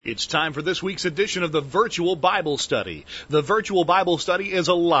It's time for this week's edition of the Virtual Bible Study. The Virtual Bible Study is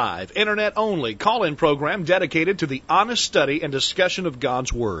a live, internet-only call-in program dedicated to the honest study and discussion of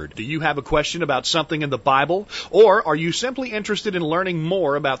God's Word. Do you have a question about something in the Bible? Or are you simply interested in learning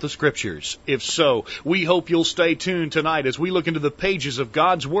more about the Scriptures? If so, we hope you'll stay tuned tonight as we look into the pages of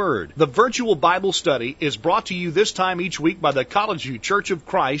God's Word. The Virtual Bible Study is brought to you this time each week by the College View Church of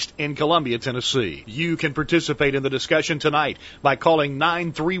Christ in Columbia, Tennessee. You can participate in the discussion tonight by calling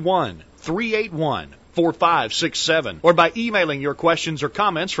 931-381-4567 or by emailing your questions or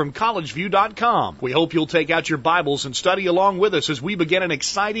comments from collegeview.com. We hope you'll take out your Bibles and study along with us as we begin an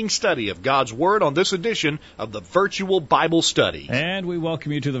exciting study of God's Word on this edition of the Virtual Bible Study. And we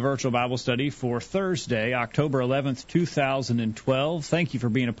welcome you to the Virtual Bible Study for Thursday, October 11th, 2012. Thank you for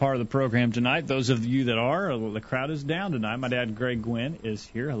being a part of the program tonight. Those of you that are, the crowd is down tonight. My dad, Greg Gwynn, is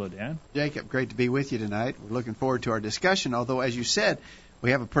here. Hello, Dad. Jacob, great to be with you tonight. We're looking forward to our discussion, although, as you said,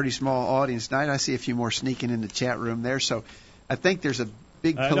 we have a pretty small audience tonight. I see a few more sneaking in the chat room there, so I think there's a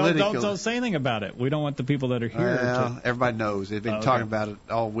big political... Don't say anything about it. We don't want the people that are here to... Everybody knows. They've been talking about it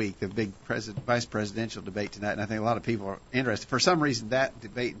all week, the big vice presidential debate tonight, and I think a lot of people are interested. For some reason, that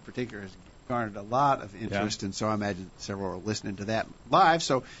debate in particular has garnered a lot of interest, and so I imagine several are listening to that live,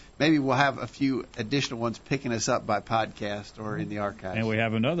 so maybe we'll have a few additional ones picking us up by podcast or in the archives. And we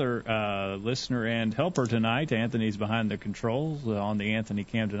have another listener and helper tonight. Anthony's behind the controls on the Anthony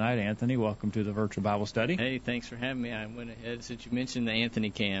Cam tonight. Anthony, welcome to the Virtual Bible Study. Hey, thanks for having me. I went ahead, since you mentioned the Anthony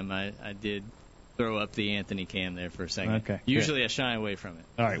Cam, I did throw up the Anthony Cam there for a second. Okay. Usually good. I shy away from it.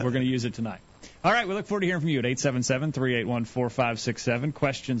 All right, we're going to use it tonight. All right, we look forward to hearing from you at 877-381-4567,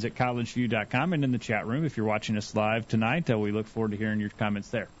 questions at collegeview.com, and in the chat room. If you're watching us live tonight, we look forward to hearing your comments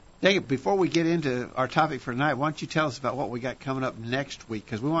there. Jacob, before we get into our topic for tonight, why don't you tell us about what we got coming up next week?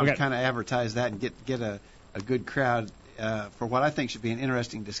 Because we want to kind of advertise that and get a good crowd for what I think should be an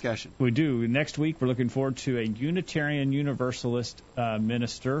interesting discussion. We do. Next week, we're looking forward to a Unitarian Universalist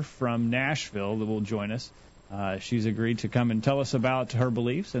minister from Nashville that will join us. She's agreed to come and tell us about her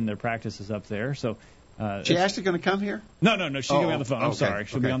beliefs and their practices up there. So, she actually going to come here? No. She's going to be on the phone. I'm sorry.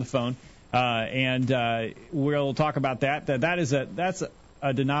 She'll be on the phone. And we'll talk about that. That's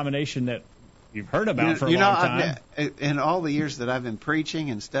a denomination that you've heard about for a long time. In all the years that I've been preaching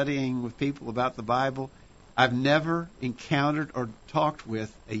and studying with people about the Bible, I've never encountered or talked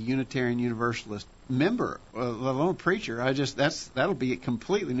with a Unitarian Universalist member, let alone preacher. That'll be a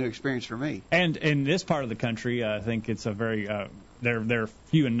completely new experience for me. And in this part of the country, I think it's a very they're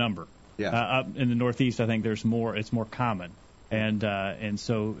few in number. Yeah. Up in the Northeast, I think there's more. It's more common. And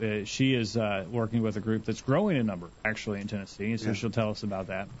so she is working with a group that's growing in number, actually, in Tennessee, and so she'll tell us about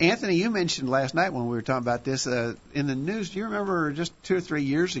that. Anthony, you mentioned last night when we were talking about this, in the news, do you remember just 2 or 3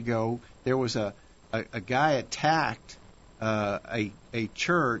 years ago, there was a guy attacked a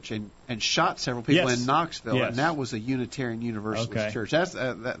church and shot several people in Knoxville, and that was a Unitarian Universalist church.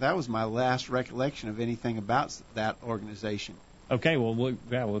 That was my last recollection of anything about that organization. Okay,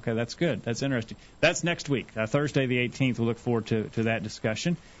 okay, that's good. That's interesting. That's next week, Thursday the 18th. We'll look forward to that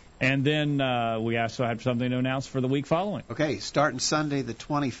discussion. And then we also have something to announce for the week following. Okay, starting Sunday the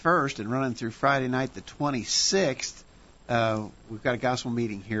 21st and running through Friday night the 26th, we've got a gospel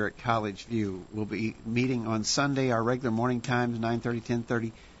meeting here at College View. We'll be meeting on Sunday, our regular morning times, 9:30,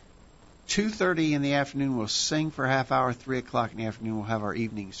 10:30. 2:30 in the afternoon, we'll sing for a half hour. 3 o'clock in the afternoon, we'll have our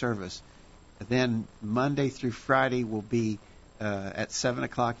evening service. And then Monday through Friday will be at 7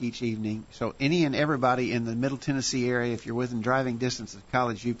 o'clock each evening. So any and everybody in the Middle Tennessee area, if you're within driving distance of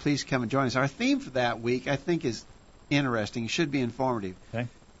College View, please come and join us. Our theme for that week, I think, is interesting. It should be informative. Okay.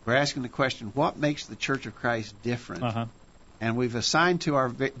 We're asking the question, what makes the Church of Christ different? And we've assigned to our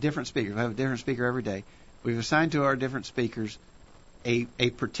different speakers, we have a different speaker every day, we've assigned to our different speakers a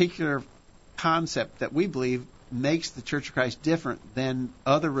particular concept that we believe makes the Church of Christ different than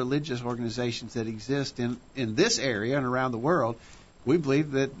other religious organizations that exist in this area and around the world. We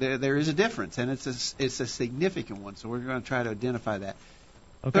believe that there is a difference, and it's a significant one, so we're going to try to identify that.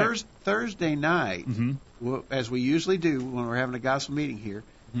 Okay. Thursday night, as we usually do when we're having a gospel meeting here,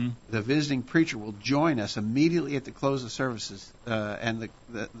 the visiting preacher will join us immediately at the close of services, and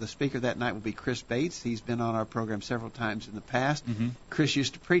the speaker that night will be Chris Bates. He's been on our program several times in the past. Chris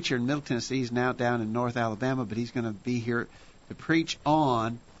used to preach here in Middle Tennessee. He's now down in North Alabama, but he's going to be here to preach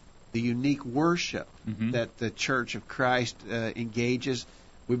on the unique worship that the Church of Christ engages.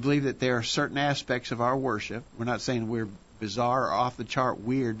 We believe that there are certain aspects of our worship. We're not saying we're bizarre or off-the-chart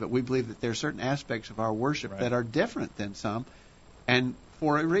weird, but we believe that there are certain aspects of our worship that are different than some, and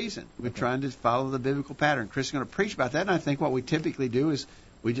for a reason. We're trying to follow the biblical pattern. Chris is going to preach about that, and I think what we typically do is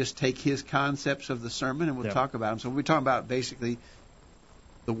we just take his concepts of the sermon and we'll talk about them. So we'll be talking about basically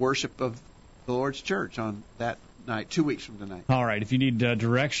the worship of the Lord's church on that night, 2 weeks from tonight. All right. If you need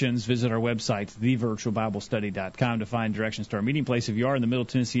directions, visit our website, thevirtualbiblestudy.com, to find directions to our meeting place. If you are in the Middle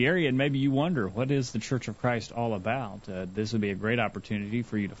Tennessee area and maybe you wonder, what is the Church of Christ all about? This would be a great opportunity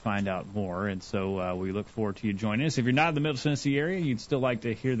for you to find out more. And so we look forward to you joining us. If you're not in the Middle Tennessee area, you'd still like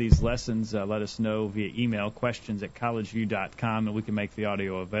to hear these lessons, let us know via email, questions@collegeview.com, and we can make the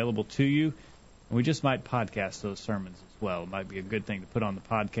audio available to you. And we just might podcast those sermons as well. It might be a good thing to put on the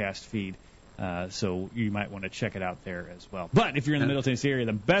podcast feed. So you might want to check it out there as well. But if you're in the Middle Tennessee area,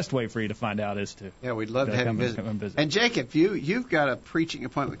 the best way for you to find out is to we'd love to have you visit. And Jacob, you've got a preaching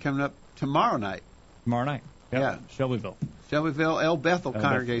appointment coming up tomorrow night. Tomorrow night. Yep. Yeah. Shelbyville, El Bethel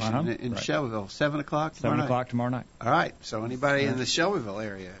congregation in Shelbyville, 7 o'clock tomorrow 7 o'clock tomorrow night. All right. So anybody in the Shelbyville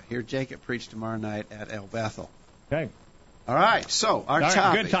area, hear Jacob preach tomorrow night at El Bethel. Okay. All right. So our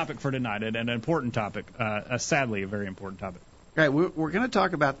topic. Good topic for tonight, and an important topic. Sadly, a very important topic. Right, we're going to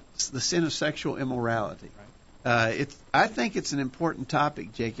talk about the sin of sexual immorality. Right. I think it's an important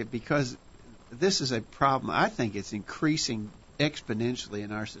topic, Jacob, because this is a problem. I think it's increasing exponentially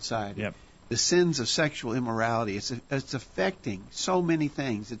in our society. Yep. The sins of sexual immorality. It's affecting so many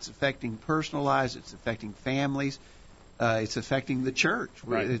things. It's affecting personal lives. It's affecting families. It's affecting the church.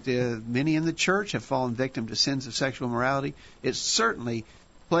 Right. Many in the church have fallen victim to sins of sexual immorality. It's certainly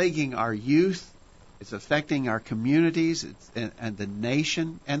plaguing our youth. It's affecting our communities and the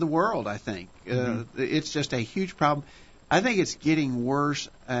nation and the world, I think. It's just a huge problem. I think it's getting worse,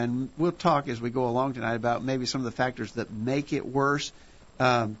 and we'll talk as we go along tonight about maybe some of the factors that make it worse.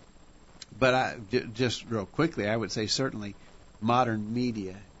 But just real quickly, I would say certainly modern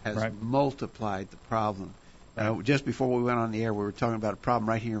media has multiplied the problem. Just before we went on the air, we were talking about a problem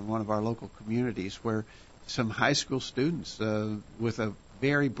right here in one of our local communities where some high school students with a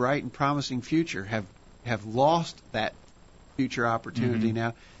very bright and promising future have lost that future opportunity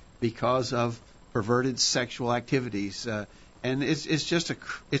now because of perverted sexual activities, and it's just a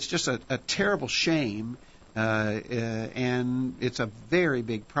terrible shame, and it's a very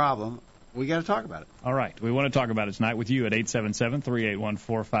big problem. We got to talk about it. All right, we want to talk about it tonight with you at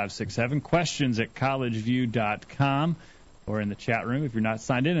 877-381-4567. Questions@collegeview.com. Or in the chat room. If you're not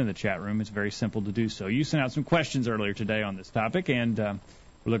signed in the chat room, it's very simple to do so. You sent out some questions earlier today on this topic, and we're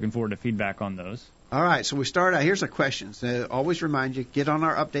looking forward to feedback on those. All right, so we start out. Here's our questions. Always remind you, get on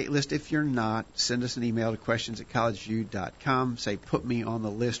our update list. If you're not, send us an email to questions@collegeview.com. Say, put me on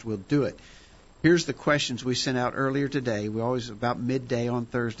the list. We'll do it. Here's the questions we sent out earlier today. We always, about midday on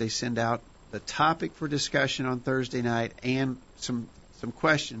Thursday, send out the topic for discussion on Thursday night and some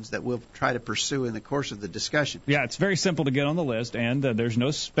questions that we'll try to pursue in the course of the discussion. Yeah, it's very simple to get on the list, and there's no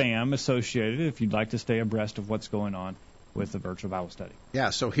spam associated if you'd like to stay abreast of what's going on with the virtual Bible study.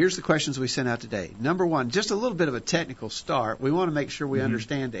 Yeah, so here's the questions we sent out today. Number one, just a little bit of a technical start. We want to make sure we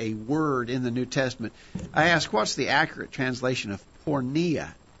understand a word in the New Testament. I asked, what's the accurate translation of porneia?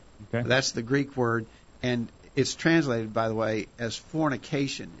 Okay. That's the Greek word, and it's translated, by the way, as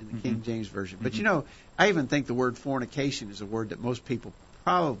fornication in the King James Version. But, you know, I even think the word fornication is a word that most people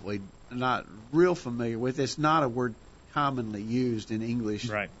probably not real familiar with. It's not a word commonly used in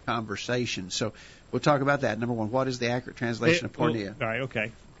English conversation. So we'll talk about that. Number one, what is the accurate translation of porneia? All right,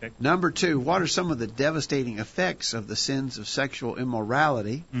 okay. Number two, what are some of the devastating effects of the sins of sexual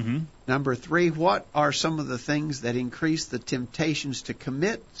immorality? Number three, what are some of the things that increase the temptations to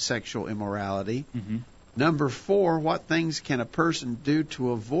commit sexual immorality? Number four, what things can a person do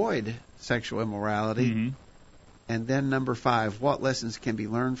to avoid sexual immorality? And then number five, what lessons can be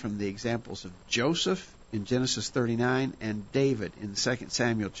learned from the examples of Joseph in Genesis 39 and David in 2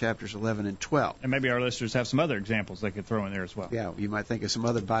 Samuel chapters 11 and 12? And maybe our listeners have some other examples they could throw in there as well. Yeah, you might think of some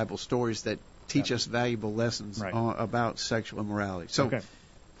other Bible stories that teach us valuable lessons about sexual immorality. So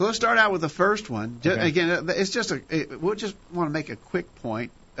let's start out with the first one. Again, it's just we'll just want to make a quick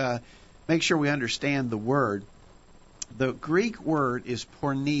point. Make sure we understand the word. The Greek word is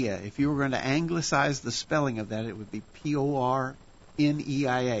porneia. If you were going to anglicize the spelling of that, it would be porneia,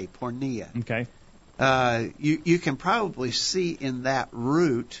 porneia. Okay. You can probably see in that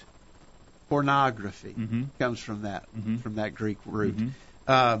root pornography comes from that Greek root.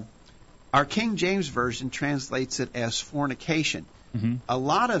 Our King James Version translates it as fornication. A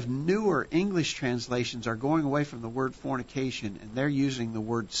lot of newer English translations are going away from the word fornication, and they're using the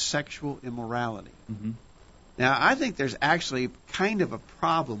word sexual immorality. Now, I think there's actually kind of a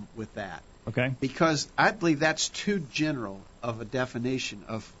problem with that. Okay. Because I believe that's too general of a definition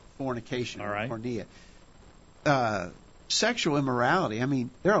of fornication or porneia. Sexual immorality, I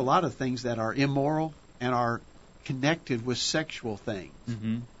mean, there are a lot of things that are immoral and are connected with sexual things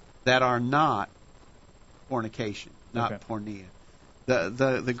that are not fornication, not porneia.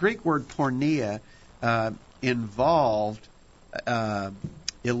 The Greek word porneia involved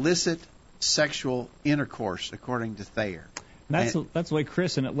illicit sexual intercourse, according to Thayer. That's the way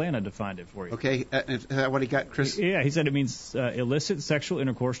Chris in Atlanta defined it for you. Okay, is that what he got, Chris? Yeah, he said it means illicit sexual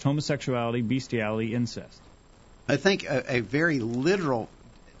intercourse, homosexuality, bestiality, incest. I think a very literal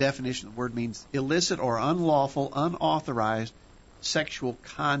definition of the word means illicit or unlawful, unauthorized sexual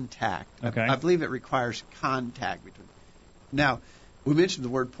contact. Okay. I believe it requires contact between. Now, we mentioned the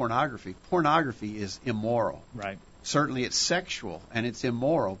word pornography. Pornography is immoral. Right. Certainly, it's sexual and it's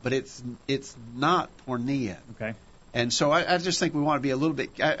immoral, but it's not porneia. Okay. And so I just think we want to be a little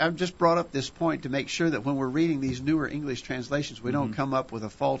bit. I've just brought up this point to make sure that when we're reading these newer English translations, we don't come up with a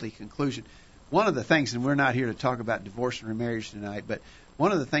faulty conclusion. One of the things, and we're not here to talk about divorce and remarriage tonight, but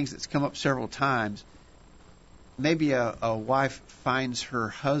one of the things that's come up several times, maybe a wife finds her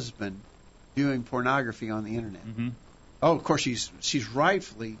husband viewing pornography on the internet. Mm-hmm. Oh, of course, she's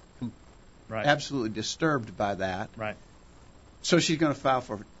rightfully, Right. absolutely disturbed by that. Right. So she's going to file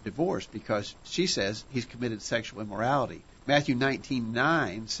for divorce because she says he's committed sexual immorality. Matthew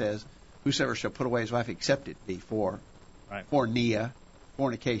 19:9 says, "Whosoever shall put away his wife, except it be for porneia,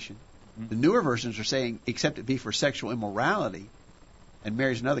 fornication." Mm-hmm. The newer versions are saying, "Except it be for sexual immorality," and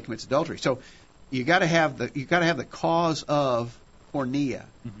marries another, commits adultery. So you got to have the cause of porneia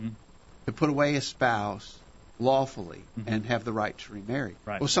to put away a spouse lawfully and have the right to remarry.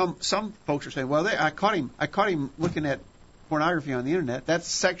 Right. Well, some folks are saying, "Well, I caught him looking at pornography on the internet. That's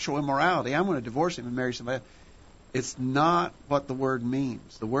sexual immorality. I'm going to divorce him and marry somebody else." It's not what the word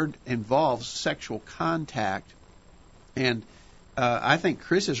means. The word involves sexual contact, and I think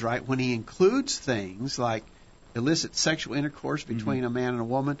Chris is right when he includes things like illicit sexual intercourse between a man and a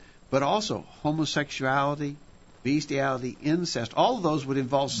woman, but also homosexuality, bestiality, incest. All of those would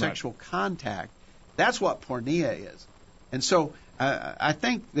involve sexual contact. That's what porneia is. And so I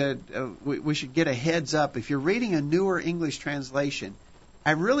think that we should get a heads up. If you're reading a newer English translation,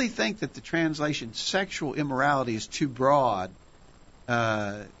 I really think that the translation sexual immorality is too broad.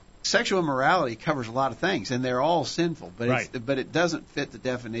 Sexual immorality covers a lot of things, and they're all sinful, but but it doesn't fit the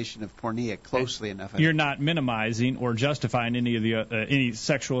definition of porneia closely enough. You're not minimizing or justifying any of the any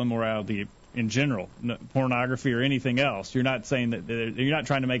sexual immorality in general, pornography or anything else. You're not saying that you're not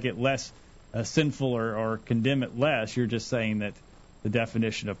trying to make it less sinful or condemn it less. You're just saying that the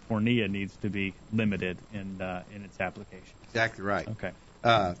definition of porneia needs to be limited in its application. Exactly right. Okay.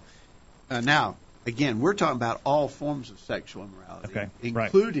 Now, again, we're talking about all forms of sexual immorality,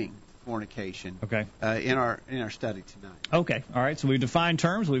 including fornication. Okay. In our study tonight. Okay. All right. So we've defined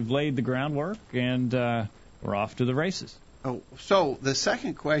terms, we've laid the groundwork, and we're off to the races. Oh, so the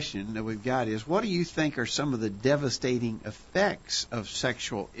second question that we've got is, what do you think are some of the devastating effects of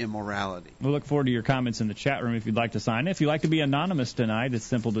sexual immorality? We'll look forward to your comments in the chat room if you'd like to sign in. If you'd like to be anonymous tonight, it's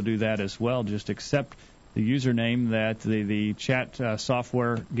simple to do that as well. Just accept the username that the chat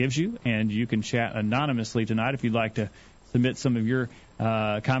software gives you, and you can chat anonymously tonight if you'd like to submit some of your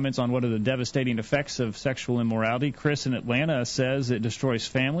comments on what are the devastating effects of sexual immorality. Chris in Atlanta says it destroys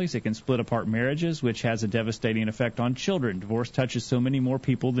families. It can split apart marriages, which has a devastating effect on children. Divorce touches so many more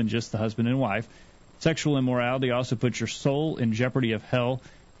people than just the husband and wife. Sexual immorality also puts your soul in jeopardy of hell.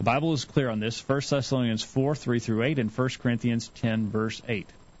 The Bible is clear on this. 1 Thessalonians 4:3-8 and 1 Corinthians 10, verse 8.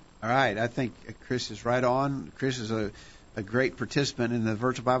 All right. I think Chris is right on. Chris is a great participant in the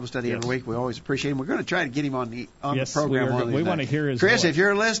virtual Bible study every week. We always appreciate him. We're going to try to get him on the program. We want to hear his Chris, voice. if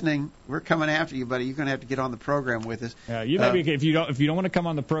you're listening, we're coming after you, buddy. You're going to have to get on the program with us. You maybe if you don't want to come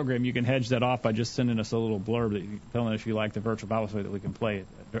on the program, you can hedge that off by just sending us a little blurb telling us you like the virtual Bible study that we can play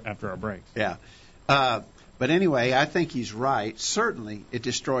it after our breaks. Yeah. But anyway, I think he's right. Certainly, it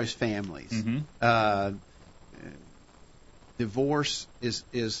destroys families. Divorce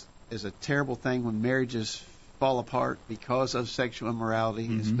is a terrible thing when marriages fall apart because of sexual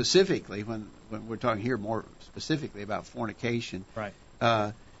immorality, specifically when we're talking here more specifically about fornication. Right.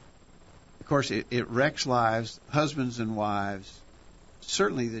 Of course, it wrecks lives, husbands and wives.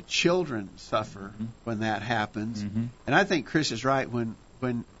 Certainly the children suffer when that happens. And I think Chris is right when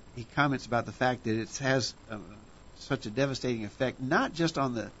he comments about the fact that it has such a devastating effect, not just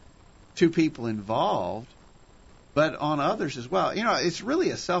on the two people involved, but on others as well. You know, it's really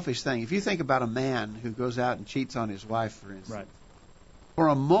a selfish thing. If you think about a man who goes out and cheats on his wife, for instance, for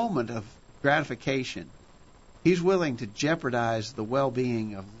a moment of gratification, he's willing to jeopardize the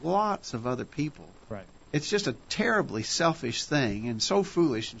well-being of lots of other people. Right. It's just a terribly selfish thing and so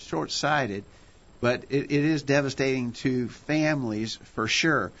foolish and short-sighted, but it is devastating to families for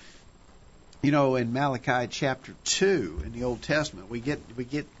sure. You know, in Malachi chapter 2 in the Old Testament, we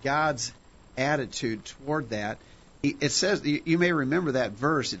get God's attitude toward that. it says, you may remember that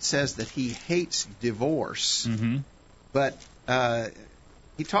verse, it says that he hates divorce. Mm-hmm. But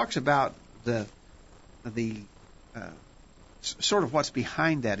he talks about the sort of what's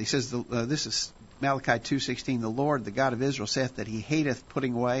behind that. He says, this is Malachi 2:16, the Lord, the God of Israel, saith that he hateth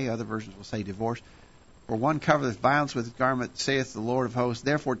putting away, other versions will say divorce, for one covereth violence with his garment, saith the Lord of hosts,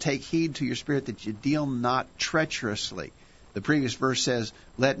 therefore take heed to your spirit that you deal not treacherously. The previous verse says,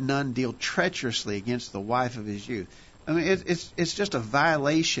 let none deal treacherously against the wife of his youth. I mean, it's just a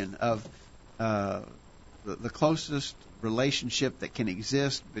violation of the closest relationship that can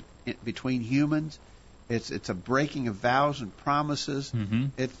exist between humans. It's a breaking of vows and promises. Mm-hmm.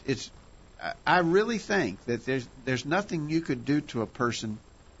 I really think that there's nothing you could do to a person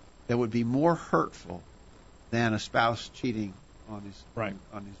that would be more hurtful than a spouse cheating on his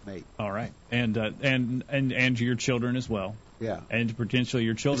mate. All right, and your children as well. Yeah, and potentially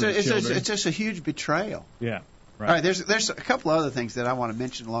your children's children. It's just a huge betrayal. Yeah. Right. All right, there's a couple other things that I want to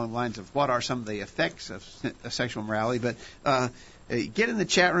mention along the lines of what are some of the effects of sexual immorality. But get in the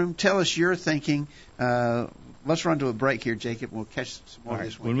chat room. Tell us your thinking. Let's run to a break here, Jacob. We'll catch some more of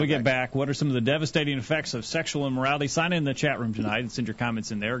this when we get back. What are some of the devastating effects of sexual immorality? Sign in the chat room tonight and send your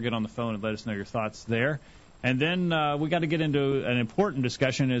comments in there. Get on the phone and let us know your thoughts there. And then we got to get into an important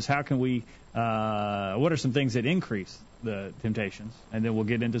discussion: is how can we? What are some things that increase the temptations? And then we'll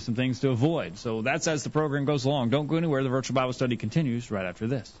get into some things to avoid. So that's as the program goes along. Don't go anywhere. The virtual Bible study continues right after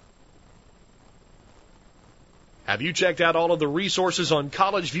this. Have you checked out all of the resources on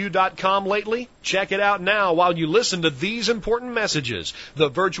collegeview.com lately? Check it out now while you listen to these important messages. The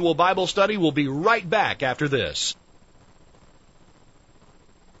virtual Bible study will be right back after this.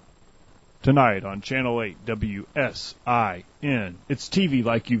 Tonight on Channel 8 WSIN, it's TV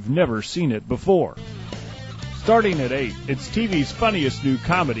like you've never seen it before. Starting at 8, it's TV's funniest new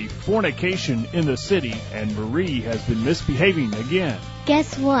comedy, Fornication in the City, and Marie has been misbehaving again.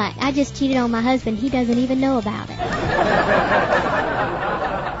 Guess what? I just cheated on my husband. He doesn't even know about it.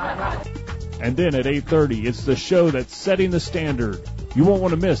 And then at 8:30, it's the show that's setting the standard. You won't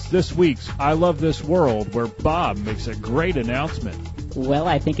want to miss this week's I Love This World, where Bob makes a great announcement. Well,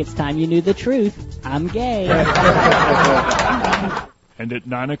 I think it's time you knew the truth. I'm gay. And at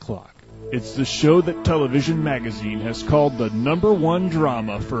 9 o'clock, it's the show that Television Magazine has called the #1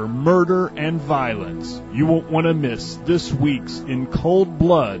 drama for murder and violence. You won't want to miss this week's In Cold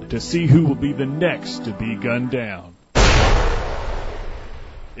Blood to see who will be the next to be gunned down.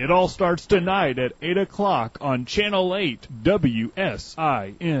 It all starts tonight at 8 o'clock on Channel 8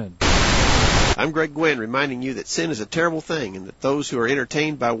 WSIN. I'm Greg Gwynn, reminding you that sin is a terrible thing and that those who are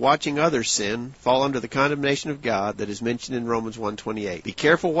entertained by watching others sin fall under the condemnation of God that is mentioned in Romans 1:28. Be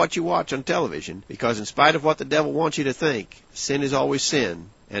careful what you watch on television, because in spite of what the devil wants you to think, sin is always sin,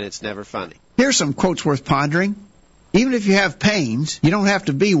 and it's never funny. Here's some quotes worth pondering. Even if you have pains, you don't have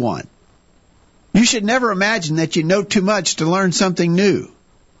to be one. You should never imagine that you know too much to learn something new.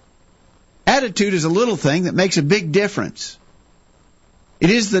 Attitude is a little thing that makes a big difference. It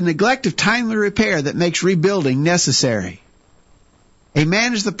is the neglect of timely repair that makes rebuilding necessary. A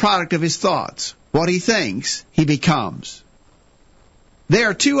man is the product of his thoughts. What he thinks, he becomes. There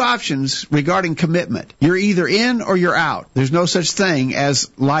are two options regarding commitment. You're either in or you're out. There's no such thing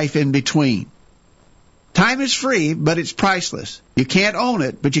as life in between. Time is free, but it's priceless. You can't own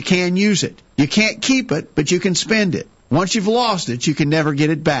it, but you can use it. You can't keep it, but you can spend it. Once you've lost it, you can never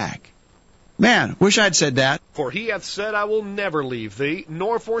get it back. Man, wish I'd said that. For he hath said, I will never leave thee,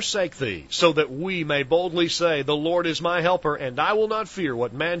 nor forsake thee, so that we may boldly say, the Lord is my helper, and I will not fear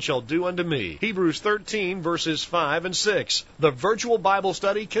what man shall do unto me. Hebrews 13, verses 5 and 6. The virtual Bible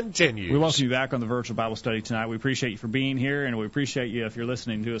study continues. We welcome you back on the virtual Bible study tonight. We appreciate you for being here, and we appreciate you if you're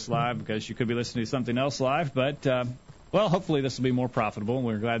listening to us live, because you could be listening to something else live. But, well, hopefully this will be more profitable, and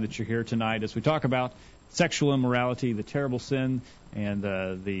we're glad that you're here tonight as we talk about sexual immorality, the terrible sin, and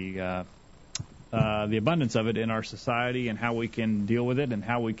the abundance of it in our society, and how we can deal with it and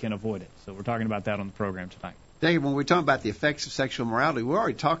how we can avoid it. So we're talking about that on the program tonight. David, when we talk about the effects of sexual immorality, we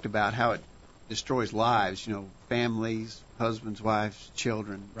already talked about how it destroys lives, families, husbands, wives,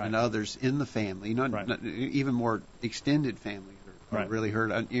 children, right, and others in the family. Not, even more extended families are right, really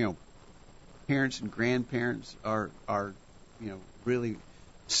hurt. Parents and grandparents are really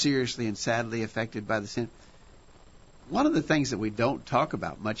seriously and sadly affected by the sin. One of the things that we don't talk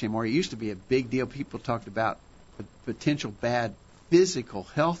about much anymore, it used to be a big deal. People talked about the potential bad physical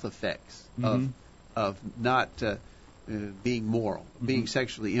health effects of not being moral, being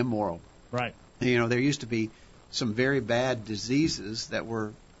sexually immoral. Right. There used to be some very bad diseases that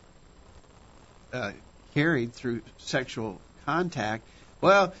were carried through sexual contact.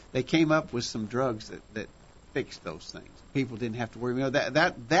 Well, they came up with some drugs that fix those things. People didn't have to worry. You know,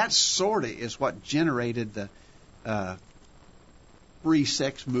 that sort of is what generated the free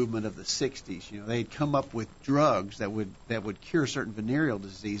sex movement of the 60s. You know, they'd come up with drugs that would cure certain venereal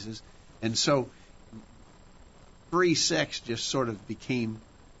diseases, and so free sex just sort of became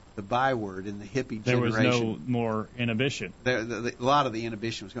the byword in the hippie there generation. There was no more inhibition. A lot of the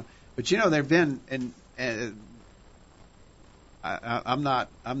inhibition was gone. But you know, there've been, and I'm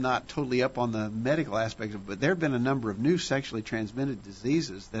not totally up on the medical aspect of it, but there have been a number of new sexually transmitted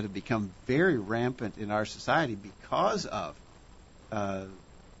diseases that have become very rampant in our society because of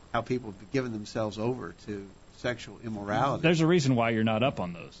how people have given themselves over to sexual immorality. There's a reason why you're not up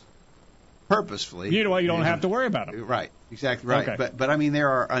on those. Purposefully. You know why you don't have to worry about them. Right, exactly right. Okay. But I mean, there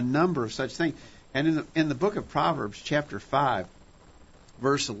are a number of such things. And in the book of Proverbs, chapter 5,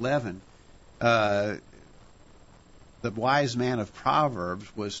 verse 11, the wise man of Proverbs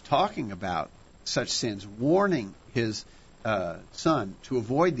was talking about such sins, warning his son to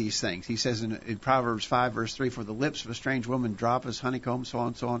avoid these things. He says in Proverbs 5, verse 3, "For the lips of a strange woman drop as honeycomb," so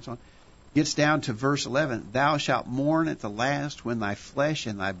on, so on, so on. Gets down to verse 11, "Thou shalt mourn at the last when thy flesh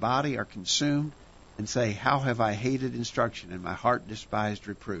and thy body are consumed, and say, How have I hated instruction, and my heart despised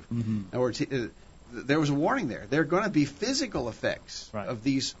reproof." Mm-hmm. In other words, there was a warning there. There are going to be physical effects of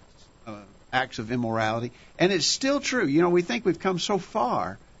these acts of immorality, and it's still true. You know, we think we've come so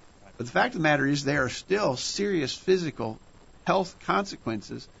far, but the fact of the matter is there are still serious physical health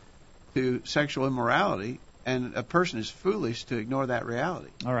consequences to sexual immorality, and a person is foolish to ignore that reality.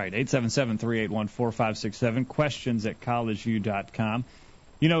 All right, 877-381-4567, questions at collegeview.com.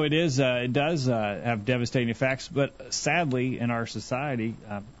 You know, it does have devastating effects, but sadly in our society,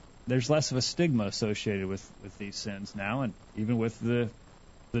 there's less of a stigma associated with these sins now, and even with the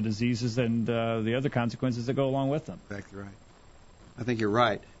diseases and the other consequences that go along with them. Exactly right. I think you're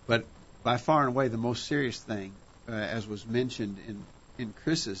right. But by far and away, the most serious thing, as was mentioned in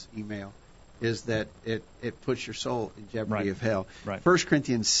Chris's email, is that it puts your soul in jeopardy of hell. Right. 1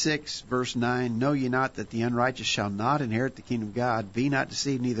 Corinthians 6, verse 9, "Know ye not that the unrighteous shall not inherit the kingdom of God? Be not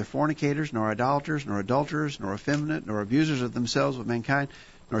deceived, neither fornicators, nor idolaters, nor adulterers, nor effeminate, nor abusers of themselves with mankind,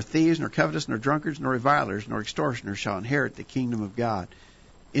 nor thieves, nor covetous, nor drunkards, nor revilers, nor extortioners shall inherit the kingdom of God."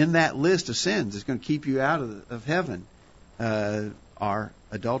 In that list of sins that's going to keep you out of heaven are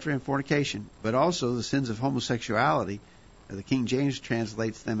adultery and fornication, but also the sins of homosexuality. The King James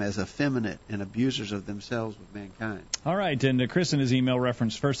translates them as effeminate and abusers of themselves with mankind. All right, and Chris in his email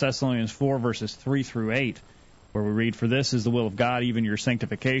referenced 1 Thessalonians 4, verses 3 through 8, where we read, "For this is the will of God, even your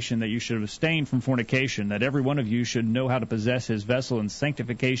sanctification, that you should abstain from fornication, that every one of you should know how to possess his vessel in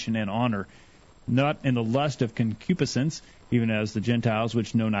sanctification and honor, not in the lust of concupiscence, even as the Gentiles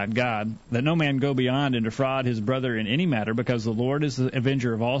which know not God, that no man go beyond and defraud his brother in any matter, because the Lord is the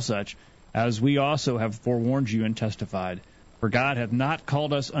avenger of all such, as we also have forewarned you and testified. For God hath not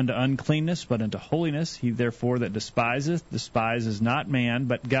called us unto uncleanness, but unto holiness. He therefore that despiseth despises not man,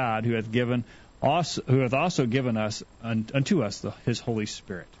 but God, who hath also given us unto us his Holy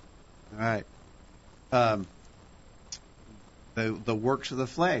Spirit." All right. The works of the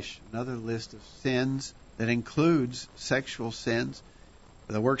flesh, another list of sins that includes sexual sins.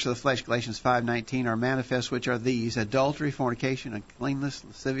 The works of the flesh, Galatians 5:19, are manifest, which are these: adultery, fornication, uncleanness,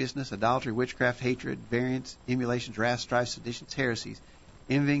 lasciviousness, idolatry, witchcraft, hatred, variance, emulations, wrath, strife, seditions, heresies,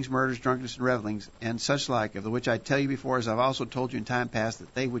 envyings, murders, drunkenness, and revelings, and such like, of the which I tell you before, as I've also told you in time past,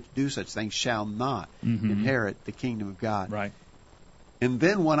 that they which do such things shall not inherit the kingdom of God. Right. And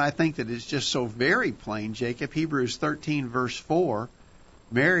then one I think that is just so very plain, Jacob, Hebrews 13, verse 4,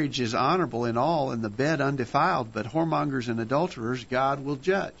 "Marriage is honorable in all, and the bed undefiled, but whoremongers and adulterers God will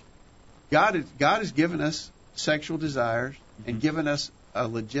judge." God has given us sexual desires and given us a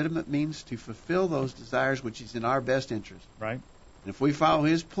legitimate means to fulfill those desires, which is in our best interest. Right. And if we follow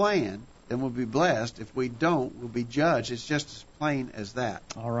His plan, then we'll be blessed. If we don't, we'll be judged. It's just as plain as that.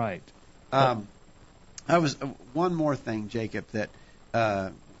 All right. I was one more thing, Jacob, that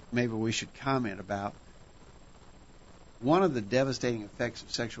maybe we should comment about. One of the devastating effects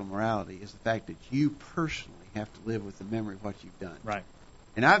of sexual morality is the fact that you personally have to live with the memory of what you've done. Right.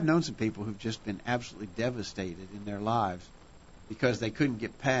 And I've known some people who've just been absolutely devastated in their lives because they couldn't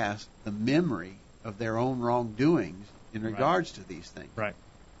get past the memory of their own wrongdoings in regards to these things. Right.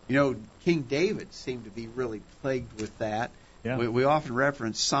 You know, King David seemed to be really plagued with that. Yeah. We often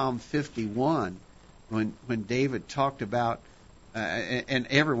reference Psalm 51 when David talked about, and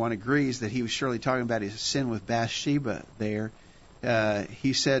everyone agrees that he was surely talking about his sin with Bathsheba there.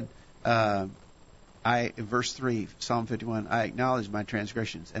 He said, verse 3, Psalm 51, "I acknowledge my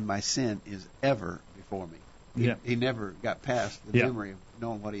transgressions, and my sin is ever before me." he never got past the memory of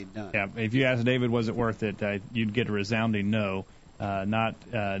knowing what he had done. Yeah, if you ask David, was it worth it, you'd get a resounding no. Not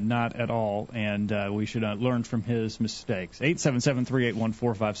at all, and we should learn from his mistakes.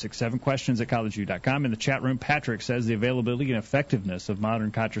 877-381-4567, questions at collegeview.com. In the chat room, Patrick says the availability and effectiveness of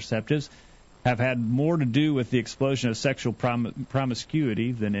modern contraceptives have had more to do with the explosion of sexual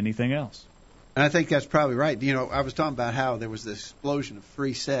promiscuity than anything else. And I think that's probably right. You know, I was talking about how there was this explosion of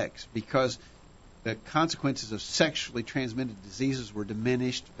free sex because the consequences of sexually transmitted diseases were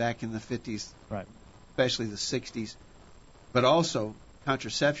diminished back in the 50s, right, especially the 60s. But also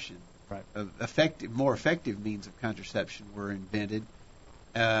contraception, right, more effective means of contraception were invented.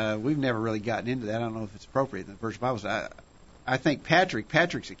 We've never really gotten into that. I don't know if it's appropriate in the Virtual Bible. I think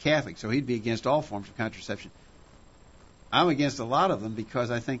Patrick's a Catholic, so he'd be against all forms of contraception. I'm against a lot of them because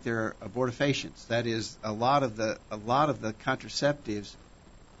I think they're abortifacients. That is, a lot of the contraceptives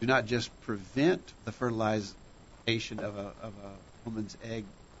do not just prevent the fertilization of a woman's egg,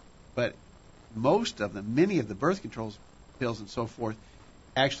 but most of them, many of the birth controls pills and so forth,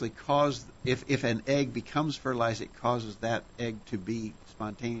 actually cause, if an egg becomes fertilized, it causes that egg to be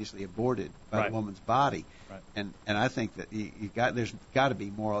spontaneously aborted by the woman's body. Right. And I think that there's got to be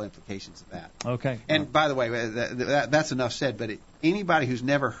moral implications of that. Okay. And by the way, that's enough said. But anybody who's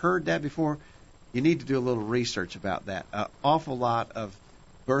never heard that before, you need to do a little research about that. An awful lot of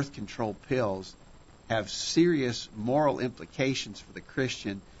birth control pills have serious moral implications for the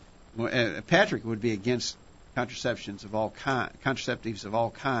Christian. Patrick would be against contraceptives of all kinds.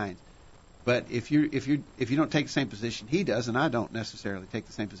 But if you don't take the same position he does, and I don't necessarily take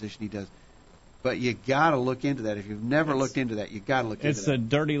the same position he does, but you got to look into that. If you've never looked into that, you got to look into that. It's a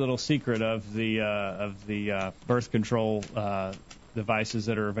dirty little secret of the birth control devices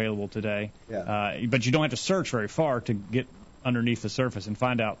that are available today. Yeah. But you don't have to search very far to get underneath the surface and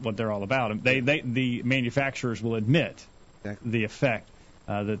find out what they're all about. The manufacturers will admit the effect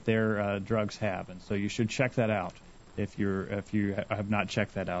that their drugs have, and so you should check that out if you have not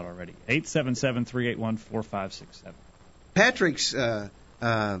checked that out already. 877-381-4567. Patrick's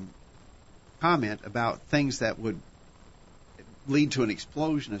comment about things that would lead to an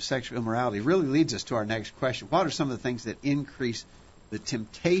explosion of sexual immorality really leads us to our next question. What are some of the things that increase the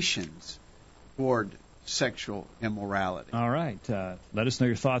temptations toward sexual immorality? All right. Let us know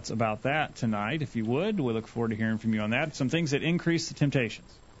your thoughts about that tonight, if you would. We look forward to hearing from you on that. Some things that increase the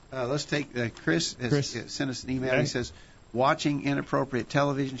temptations. Let's take Chris sent us an email. Okay. He says, watching inappropriate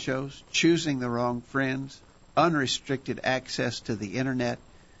television shows, choosing the wrong friends, unrestricted access to the Internet.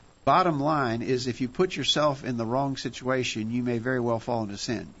 Bottom line is, if you put yourself in the wrong situation, you may very well fall into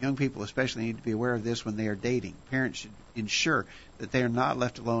sin. Young people especially need to be aware of this when they are dating. Parents should ensure that they are not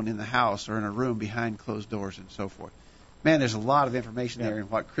left alone in the house or in a room behind closed doors and so forth. Man, there's a lot of information there in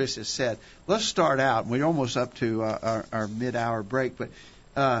what Chris has said. Let's start out. We're almost up to our mid-hour break, but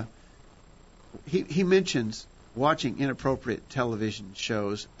he mentions watching inappropriate television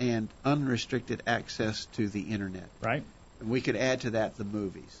shows and unrestricted access to the Internet. Right. And we could add to that the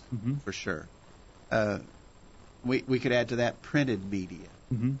movies, for sure. We could add to that printed media.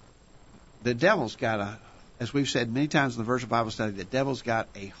 Mm-hmm. The devil's got as we've said many times in the Virtual Bible Study, the devil's got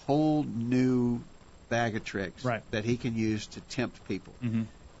a whole new bag of tricks that he can use to tempt people. Mm-hmm.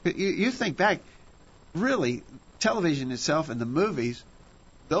 You think back, really, television itself and the movies,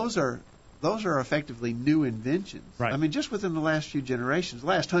 those are effectively new inventions. Right. I mean, just within the last few generations, the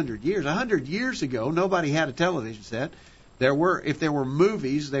last 100 years. 100 years ago, nobody had a television set. If there were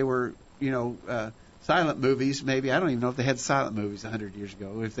movies, they were, silent movies. Maybe I don't even know if they had silent movies 100 years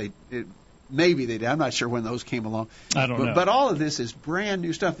ago. Maybe they did. I'm not sure when those came along. I don't know. But all of this is brand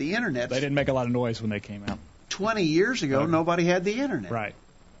new stuff. The Internet. They didn't make a lot of noise when they came out. 20 years ago, nobody had the Internet. Right.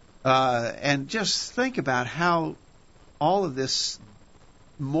 And just think about how all of this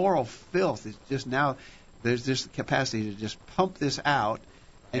moral filth is just now, there's this capacity to just pump this out,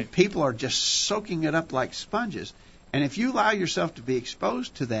 and people are just soaking it up like sponges. And if you allow yourself to be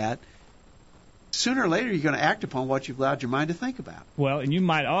exposed to that, sooner or later you're going to act upon what you've allowed your mind to think about. Well, and you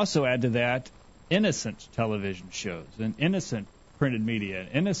might also add to that innocent television shows and innocent printed media,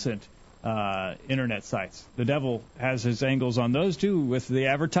 innocent internet sites. The devil has his angles on those too, with the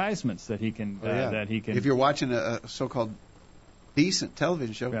advertisements that he can. If you're watching a so-called decent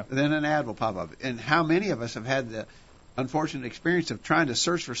television show, then an ad will pop up. And how many of us have had the unfortunate experience of trying to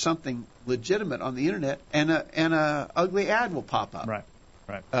search for something legitimate on the internet, and a ugly ad will pop up. Right.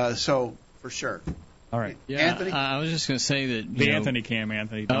 So for sure. All right. Yeah, Anthony? I was just going to say that the Anthony cam,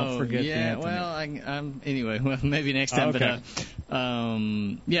 Anthony. Don't forget the Anthony. Well, anyway, maybe next time. Okay. But I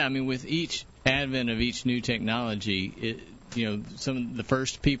mean, with each advent of each new technology, some of the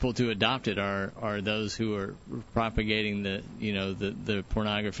first people to adopt it are those who are propagating the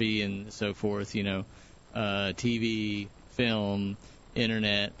pornography and so forth. TV, film,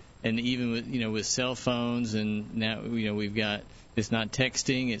 internet, and even with cell phones, and now we've got, it's not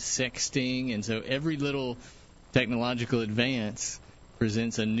texting, it's sexting, and so every little technological advance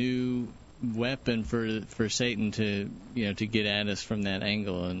presents a new weapon for Satan to get at us from that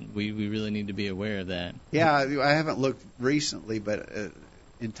angle, and we really need to be aware of that. Yeah, I haven't looked recently, but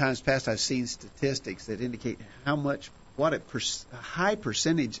in times past I've seen statistics that indicate what a high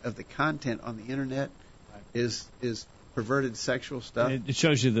percentage of the content on the internet is perverted sexual stuff. It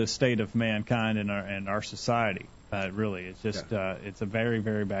shows you the state of mankind and our society. Really, it's just it's a very,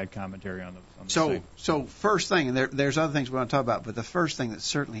 very bad commentary on the state. So first thing, and there's other things we want to talk about, but the first thing that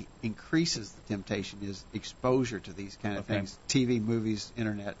certainly increases the temptation is exposure to these kind of things: TV, movies,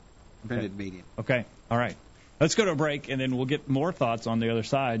 internet, printed media. Okay, all right. Let's go to a break, and then we'll get more thoughts on the other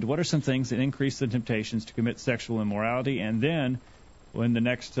side. What are some things that increase the temptations to commit sexual immorality? And then, in the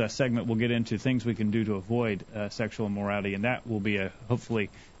next segment, we'll get into things we can do to avoid sexual immorality, and that will be hopefully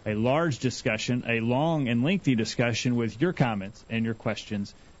a large discussion, a long and lengthy discussion with your comments and your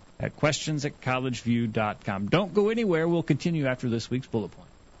questions at questions@collegeview.com. Don't go anywhere. We'll continue after this week's bullet point.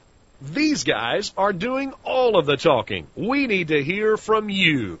 These guys are doing all of the talking. We need to hear from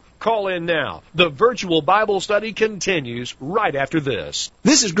you. Call in now. The virtual Bible study continues right after this.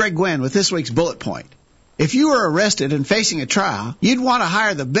 This is Greg Gwynn with this week's bullet point. If you were arrested and facing a trial, you'd want to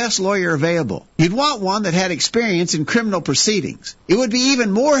hire the best lawyer available. You'd want one that had experience in criminal proceedings. It would be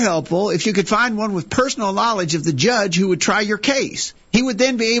even more helpful if you could find one with personal knowledge of the judge who would try your case. He would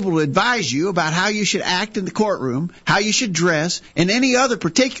then be able to advise you about how you should act in the courtroom, how you should dress, and any other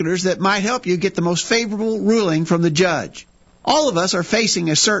particulars that might help you get the most favorable ruling from the judge. All of us are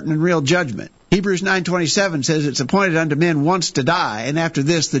facing a certain and real judgment. Hebrews 9:27 says it's appointed unto men once to die, and after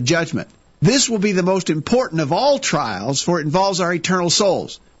this the judgment. This will be the most important of all trials, for it involves our eternal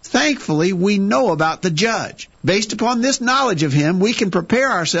souls. Thankfully, we know about the judge. Based upon this knowledge of him, we can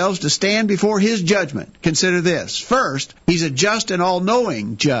prepare ourselves to stand before his judgment. Consider this. First, he's a just and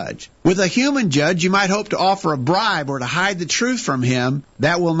all-knowing judge. With a human judge, you might hope to offer a bribe or to hide the truth from him.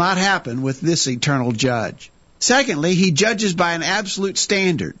 That will not happen with this eternal judge. Secondly, he judges by an absolute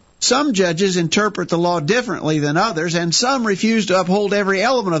standard. Some judges interpret the law differently than others, and some refuse to uphold every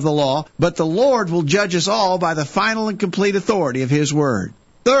element of the law, but the Lord will judge us all by the final and complete authority of his word.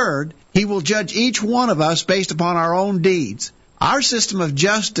 Third, he will judge each one of us based upon our own deeds. Our system of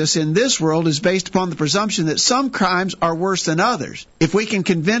justice in this world is based upon the presumption that some crimes are worse than others. If we can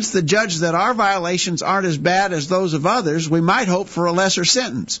convince the judge that our violations aren't as bad as those of others, we might hope for a lesser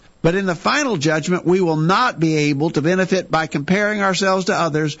sentence. But in the final judgment, we will not be able to benefit by comparing ourselves to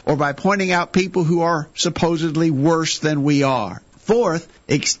others or by pointing out people who are supposedly worse than we are. Fourth,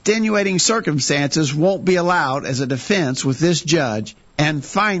 extenuating circumstances won't be allowed as a defense with this judge. And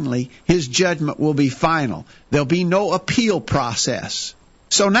finally, his judgment will be final. There'll be no appeal process.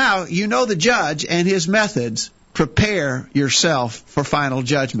 So now you know the judge and his methods. Prepare yourself for final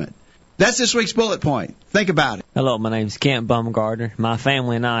judgment. That's this week's bullet point. Think about it. Hello, my name's Kent Bumgardner. My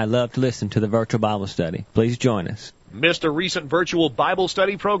family and I love to listen to the virtual Bible study. Please join us. Missed a recent virtual Bible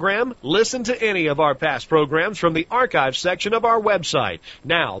study program? Listen to any of our past programs from the archives section of our website.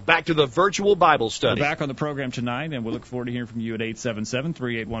 Now, back to the virtual Bible study. We're back on the program tonight, and we'll look forward to hearing from you at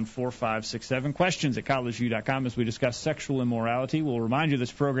 877-381-4567. Questions at collegeview.com as we discuss sexual immorality. We'll remind you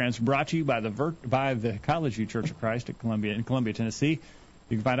this program is brought to you by the College View Church of Christ in Columbia, Tennessee.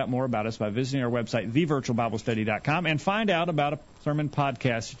 You can find out more about us by visiting our website, thevirtualbiblestudy.com, and find out about a sermon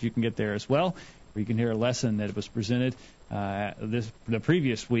podcast that you can get there as well, where you can hear a lesson that was presented the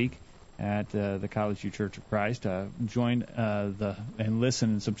previous week at the College View Church of Christ. Join and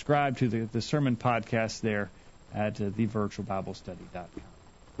listen and subscribe to the sermon podcast there at thevirtualbiblestudy.com.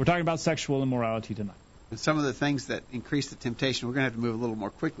 We're talking about sexual immorality tonight. Some of the things that increase the temptation, we're going to have to move a little more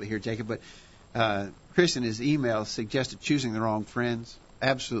quickly here, Jacob, but Chris in his email suggested choosing the wrong friends.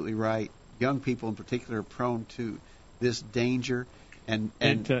 Absolutely right. Young people in particular are prone to this danger. And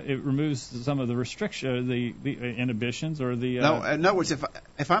it removes some of the restriction, the inhibitions, or the. No, in other words,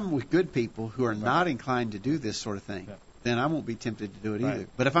 if I'm with good people who are not inclined to do this sort of thing, then I won't be tempted to do it either.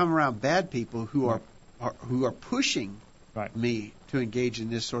 But if I'm around bad people who are pushing me to engage in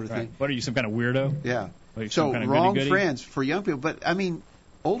this sort of thing, what are you, some kind of weirdo? Yeah. So kind of wrong friends for young people, but I mean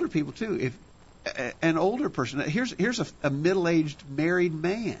older people too. If an older person, here's a middle-aged married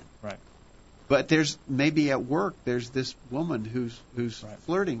man. Right. But there's maybe at work there's this woman who's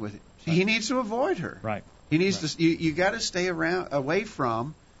flirting with it. He needs to avoid her. Right. He needs to. You got to stay away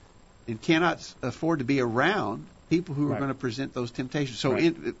from, and cannot afford to be around people who are going to present those temptations. So,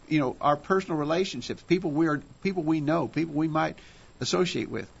 our personal relationships, people we know, people we might associate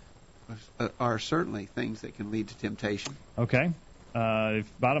with, are certainly things that can lead to temptation. Okay.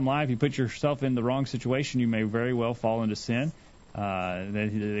 Bottom line, if you put yourself in the wrong situation, you may very well fall into sin.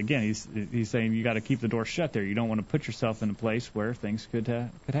 Again, he's saying you got to keep the door shut there. You don't want to put yourself in a place where things could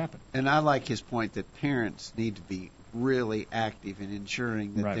happen. And I like his point that parents need to be really active in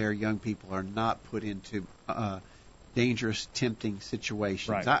ensuring that their young people are not put into dangerous, tempting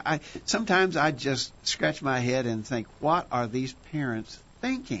situations. Right. Sometimes I just scratch my head and think, what are these parents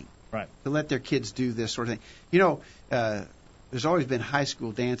thinking? Right. To let their kids do this sort of thing. There's always been high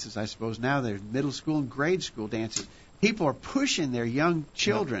school dances, I suppose. Now there's middle school and grade school dances. People are pushing their young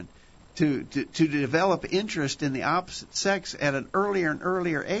children to develop interest in the opposite sex at an earlier and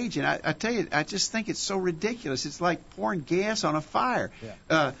earlier age. And I tell you, I just think it's so ridiculous. It's like pouring gas on a fire.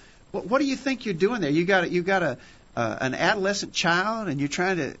 Yeah. What do you think you're doing there? You got an adolescent child, and you're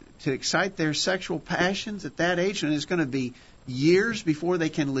trying to excite their sexual passions at that age, and it's going to be years before they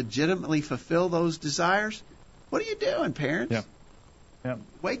can legitimately fulfill those desires. What are you doing, parents? Yeah.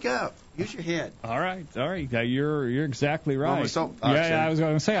 Wake up. Use your head. All right. You're exactly right. I was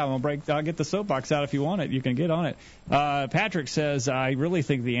going to say I'll get the soapbox out if you want it. You can get on it. Patrick says, I really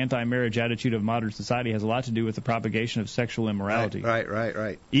think the anti-marriage attitude of modern society has a lot to do with the propagation of sexual immorality.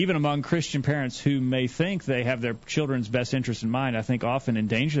 Right. Even among Christian parents who may think they have their children's best interest in mind, I think often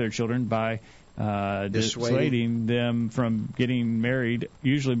endanger their children by dissuading them from getting married,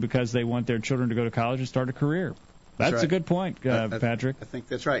 usually because they want their children to go to college and start a career. That's right. a good point, Patrick. I think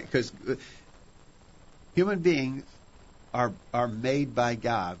that's right, because human beings are made by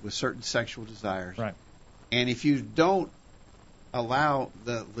God with certain sexual desires. Right. And if you don't allow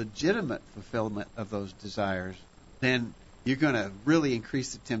the legitimate fulfillment of those desires, then you're going to really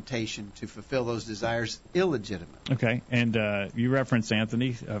increase the temptation to fulfill those desires illegitimate. Okay, and you referenced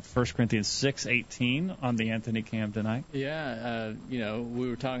Anthony, 1 Corinthians 6:18 on the Anthony Cam tonight. Yeah, we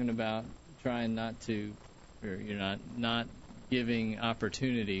were talking about trying not to, or not giving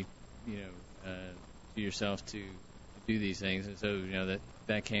opportunity, to yourself to do these things, and so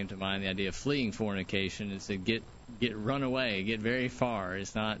that came to mind. The idea of fleeing fornication is to run away, get very far.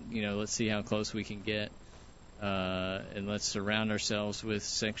 It's not let's see how close we can get. And let's surround ourselves with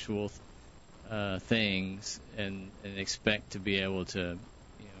sexual things and expect to be able to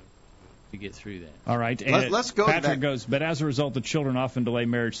get through that. All right. Let's go. Patrick goes, but as a result, the children often delay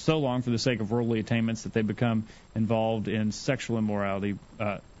marriage so long for the sake of worldly attainments that they become involved in sexual immorality.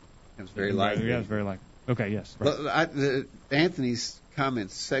 It was very likely. Yeah, it was very likely. Okay, yes. Right. Anthony's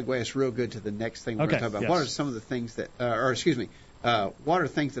comments segue us real good to the next thing we're going to talk about. Yes. What are some of the things that, what are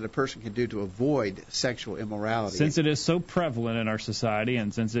things that a person can do to avoid sexual immorality? Since it is so prevalent in our society,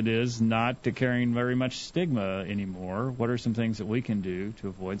 and since it is not carrying very much stigma anymore, what are some things that we can do to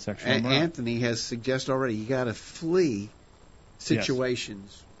avoid sexual immorality? Anthony has suggested already you got to flee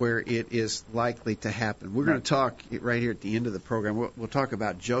situations where it is likely to happen. We're going to talk right here at the end of the program. We'll talk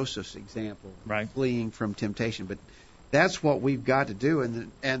about Joseph's example, fleeing from temptation. But that's what we've got to do,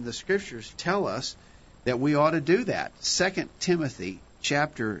 and the Scriptures tell us that we ought to do that. 2 Timothy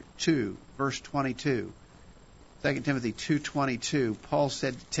chapter 2, verse 22. 2 Timothy 2:22, Paul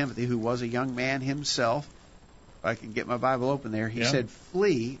said to Timothy, who was a young man himself, if I can get my Bible open there, he said,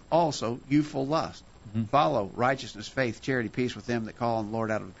 flee also youthful lust. Mm-hmm. Follow righteousness, faith, charity, peace with them that call on the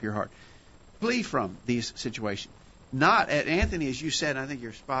Lord out of a pure heart. Flee from these situations. Not, Anthony, as you said, and I think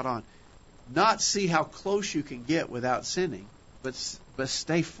you're spot on, not see how close you can get without sinning, but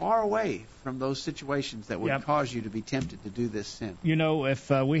stay far away from those situations that would cause you to be tempted to do this sin. If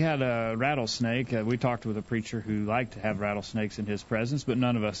we had a rattlesnake, we talked with a preacher who liked to have rattlesnakes in his presence, but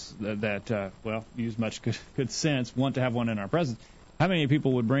none of us that use much good sense want to have one in our presence. How many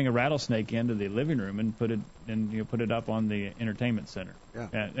people would bring a rattlesnake into the living room and put it up on the entertainment center?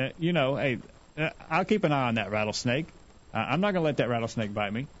 Yeah. I'll keep an eye on that rattlesnake. I'm not going to let that rattlesnake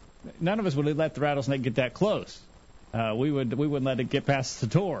bite me. None of us would let the rattlesnake get that close. We wouldn't let it get past the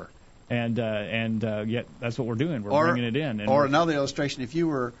door, and yet that's what we're doing. We're bringing it in. Or another illustration: if you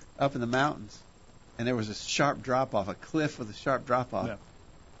were up in the mountains and there was a sharp drop off, a cliff with a sharp drop off,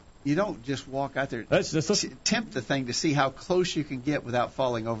 you don't just walk out there. Tempt the thing to see how close you can get without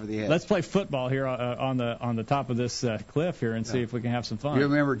falling over the edge. Let's play football here on the top of this cliff here and see if we can have some fun. You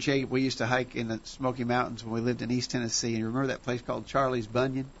remember, Jay? We used to hike in the Smoky Mountains when we lived in East Tennessee, and you remember that place called Charlie's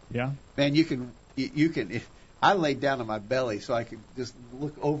Bunyan? Yeah. Man, you can. I laid down on my belly so I could just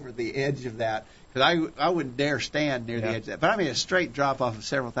look over the edge of that, because I wouldn't dare stand near the edge of that. But I mean, a straight drop off of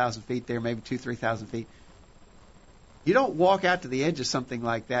several thousand feet there, maybe 2,000-3,000 feet. You don't walk out to the edge of something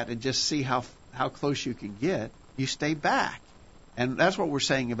like that and just see how close you can get. you stay back. And that's what we're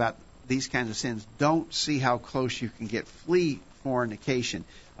saying about these kinds of sins. Don't see how close you can get. Flee fornication,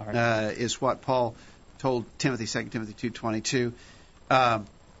 is what Paul told Timothy, 2 Timothy 2:22.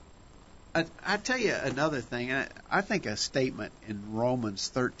 I tell you another thing. I think a statement in Romans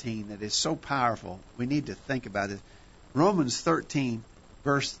 13 that is so powerful, we need to think about it. Romans 13,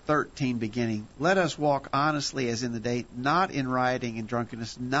 verse 13 beginning, let us walk honestly as in the day, not in rioting and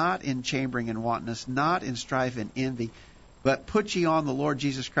drunkenness, not in chambering and wantonness, not in strife and envy, but put ye on the Lord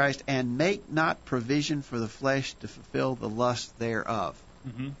Jesus Christ, and make not provision for the flesh to fulfill the lust thereof.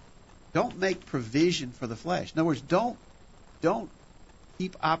 Mm-hmm. Don't make provision for the flesh. In other words, don't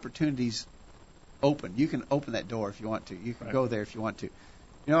keep opportunities open. You can open that door if you want to. You can go there if you want to.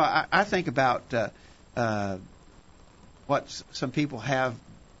 You know, I think about what some people have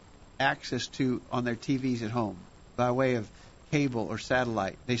access to on their TVs at home by way of cable or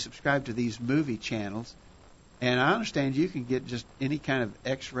satellite. They subscribe to these movie channels, and I understand you can get just any kind of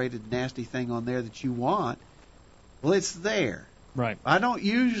X-rated nasty thing on there that you want. Well, it's there. Right. I don't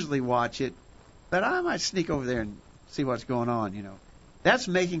usually watch it, but I might sneak over there and see what's going on. You know, that's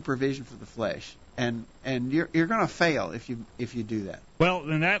making provision for the flesh, and you're going to fail if you do that. Well,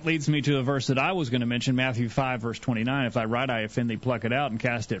 then that leads me to a verse that I was going to mention, Matthew 5, verse 29. If thy right eye offend thee, pluck it out and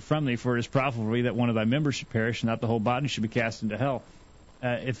cast it from thee, for it is profitable for thee that one of thy members should perish, and not the whole body should be cast into hell.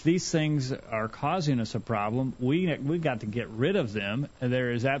 If these things are causing us a problem, we've got to get rid of them.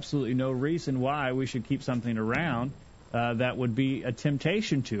 There is absolutely no reason why we should keep something around that would be a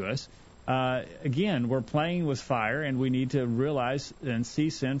temptation to us. Again, we're playing with fire, and we need to realize and see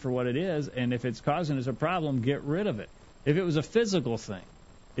sin for what it is. And if it's causing us a problem, get rid of it. If it was a physical thing,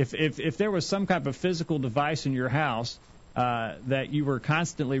 if there was some type of physical device in your house that you were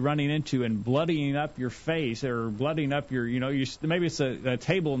constantly running into and bloodying up your face or bloodying up your, maybe it's a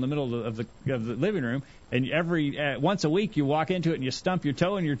table in the middle of the living room, and once a week you walk into it and you stump your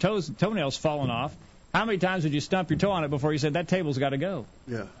toe and your toenail's falling off. How many times would you stump your toe on it before you said, that table's got to go?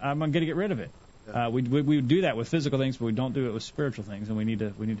 Yeah. I'm going to get rid of it. Yeah. We do that with physical things, but we don't do it with spiritual things, and we need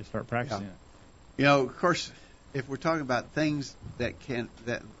to start practicing it. You know, of course, if we're talking about things that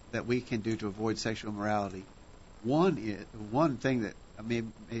we can do to avoid sexual immorality, one thing that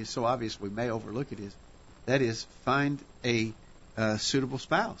is so obvious we may overlook it is find a suitable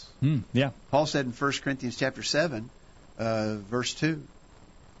spouse. Yeah. Paul said in 1 Corinthians chapter 7, verse 2,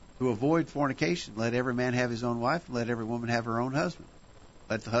 to avoid fornication, let every man have his own wife, and let every woman have her own husband.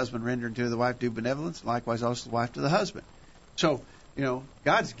 Let the husband render unto the wife due benevolence, and likewise also the wife to the husband. So,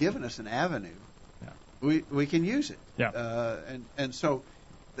 God's given us an avenue. Yeah. We can use it. Yeah. And so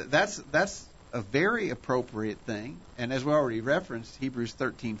that's a very appropriate thing. And as we already referenced, Hebrews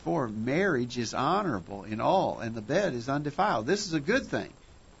 13:4, marriage is honorable in all, and the bed is undefiled. This is a good thing.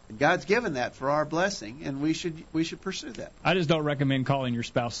 God's given that for our blessing, and we should pursue that. I just don't recommend calling your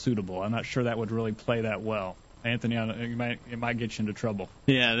spouse suitable. I'm not sure that would really play that well. Anthony, it might get you into trouble.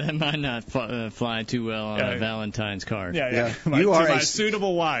 Yeah, that might not fly too well on a Valentine's card. Yeah. You are a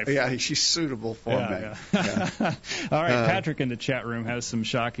suitable wife. Yeah, she's suitable for me. Yeah. All right, Patrick in the chat room has some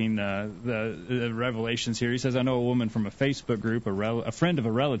shocking the revelations here. He says, I know a woman from a Facebook group, a friend of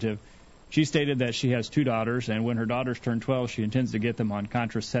a relative. She stated that she has 2 daughters, and when her daughters turn 12, she intends to get them on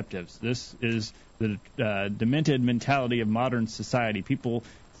contraceptives. This is the demented mentality of modern society. People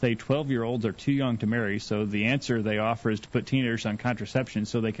say 12-year-olds are too young to marry, so the answer they offer is to put teenagers on contraception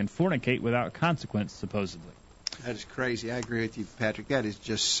so they can fornicate without consequence, supposedly. That is crazy. I agree with you, Patrick. That is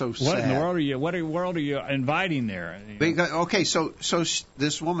just so sad. What in the world are you inviting there? Okay, so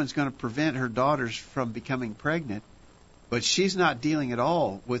this woman's going to prevent her daughters from becoming pregnant, but she's not dealing at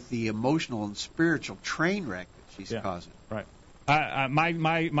all with the emotional and spiritual train wreck that she's causing. Right.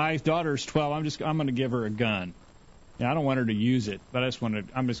 My daughter's 12. I'm going to give her a gun. I don't want her to use it, but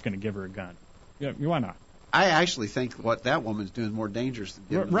I'm just going to give her a gun. Yeah, why not? I actually think what that woman's doing is more dangerous than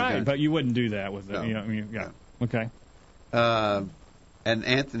giving her a gun. But you wouldn't do that with it. No. Okay. And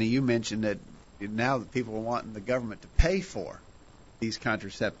Anthony, you mentioned that now that people are wanting the government to pay for these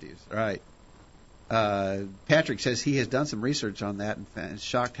contraceptives, right? Patrick says he has done some research on that and is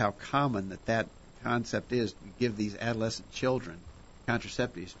shocked how common that concept is to give these adolescent children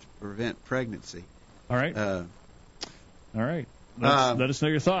contraceptives to prevent pregnancy. All right. All right. Let us know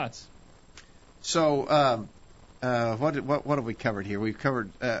your thoughts. So, what have we covered here? We've covered.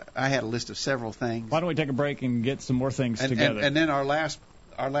 I had a list of several things. Why don't we take a break and get some more things together? And then our last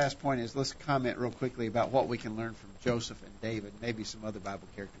point is, let's comment real quickly about what we can learn from Joseph and David, maybe some other Bible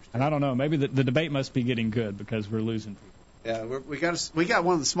characters too. And I don't know. Maybe the debate must be getting good because we're losing people. Yeah, we got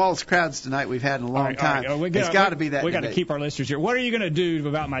one of the smallest crowds tonight we've had in a long time. It's got to be that. We got to keep our listeners here. What are you going to do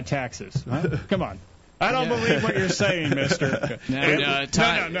about my taxes? Huh? Come on. I don't believe what you're saying, mister.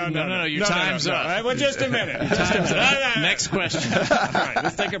 No, your time's up. All right, well, just a minute. Next question. All right,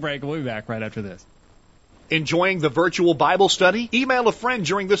 let's take a break. We'll be back right after this. Enjoying the virtual Bible study? Email a friend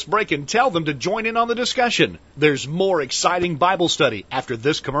during this break and tell them to join in on the discussion. There's more exciting Bible study after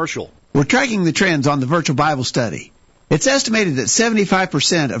this commercial. We're tracking the trends on the virtual Bible study. It's estimated that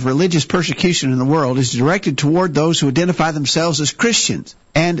 75% of religious persecution in the world is directed toward those who identify themselves as Christians.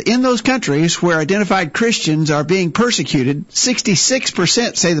 And in those countries where identified Christians are being persecuted,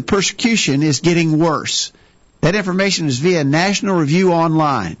 66% say the persecution is getting worse. That information is via National Review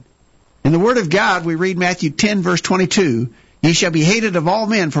Online. In the Word of God, we read Matthew 10, verse 22, Ye shall be hated of all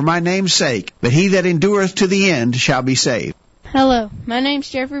men for my name's sake, but he that endureth to the end shall be saved. Hello, my name's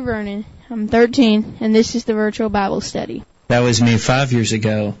Jeffrey Vernon. I'm 13, and this is the virtual Bible study. That was me 5 years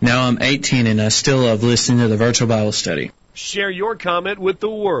ago. Now I'm 18, and I still love listening to the virtual Bible study. Share your comment with the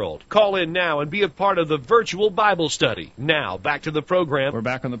world. Call in now and be a part of the virtual Bible study. Now, back to the program. We're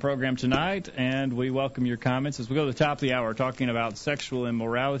back on the program tonight, and we welcome your comments. As we go to the top of the hour, talking about sexual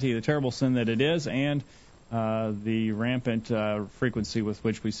immorality, the terrible sin that it is, and the rampant frequency with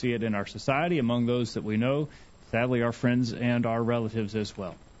which we see it in our society, among those that we know, sadly our friends and our relatives as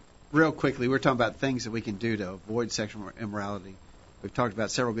well. Real quickly, we're talking about things that we can do to avoid sexual immorality. We've talked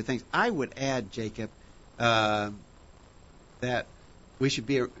about several good things. I would add, Jacob, that we should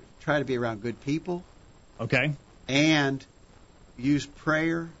try to be around good people. Okay. And use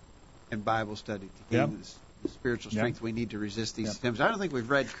prayer and Bible study to gain the spiritual strength we need to resist these attempts. I don't think we've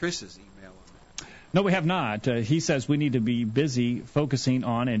read Chris's email on that. No, we have not. He says we need to be busy focusing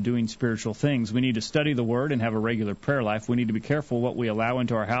on and doing spiritual things. We need to study the Word and have a regular prayer life. We need to be careful what we allow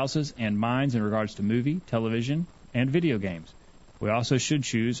into our houses and minds in regards to movie, television, and video games. We also should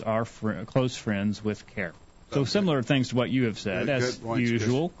choose our close friends with care. So similar things to what you have said, as points,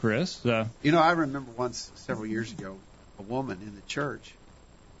 usual, Chris. I remember once, several years ago, a woman in the church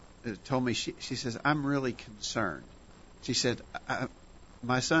told me, she says, I'm really concerned. She said,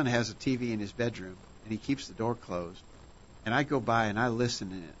 my son has a TV in his bedroom, and he keeps the door closed. And I go by and I listen,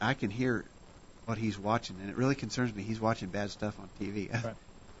 and I can hear what he's watching, and it really concerns me. He's watching bad stuff on TV. Right.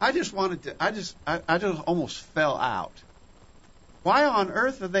 I just almost fell out. Why on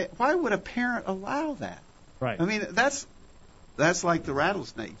earth why would a parent allow that? Right. I mean, that's like the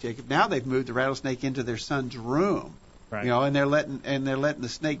rattlesnake, Jacob. Now they've moved the rattlesnake into their son's room, right. And they're letting the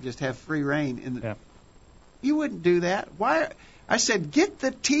snake just have free reign. You wouldn't do that. Why? I said, get the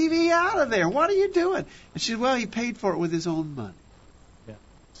TV out of there. What are you doing? And she said, well, he paid for it with his own money. Yeah.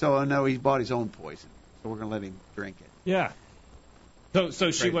 So no, he bought his own poison. So we're going to let him drink it. Yeah.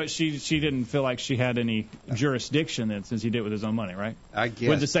 So she didn't feel like she had any jurisdiction then, since he did it with his own money, right? I guess.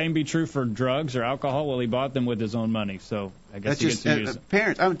 Would the same be true for drugs or alcohol? Well, he bought them with his own money, so I guess he gets to use it.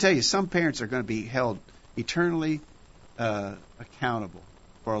 Parents, I'm going to tell you, some parents are going to be held eternally accountable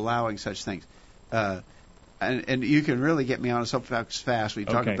for allowing such things. And you can really get me on a soapbox fast. We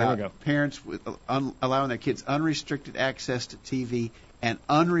talk about parents with allowing their kids unrestricted access to TV and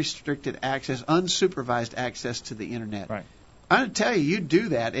unrestricted access, unsupervised access to the Internet. Right. I'm going to tell you, you do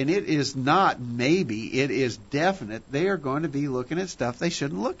that, and it is not maybe, it is definite. They are going to be looking at stuff they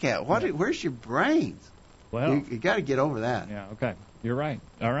shouldn't look at. Where's your brains? Well, you got to get over that. Yeah. Okay. You're right.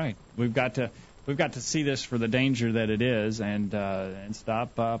 All right. We've got to see this for the danger that it is, and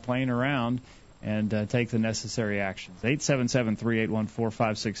stop playing around and take the necessary actions.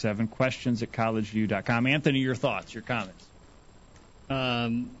 877-381-4567. Questions at collegeview.com. Anthony, your thoughts, your comments.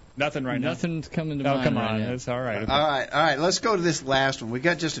 Nothing right now. Nothing's coming to mind. Oh, come on. Right now. That's all right. Okay. All right. Let's go to this last one. We've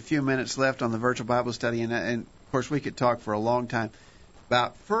got just a few minutes left on the virtual Bible study, and of course we could talk for a long time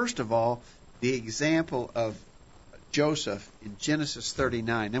about, first of all, the example of Joseph in Genesis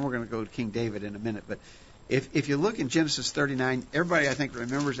 39. Then we're going to go to King David in a minute. But if you look in Genesis 39, everybody, I think,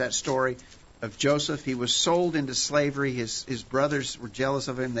 remembers that story of Joseph. He was sold into slavery. His brothers were jealous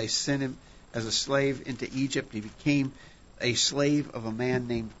of him. They sent him as a slave into Egypt. He became a slave of a man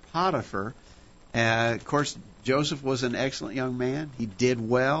named Potiphar. Of course, Joseph was an excellent young man. He did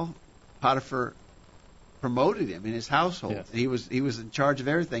well. Potiphar promoted him in his household. Yes. He was in charge of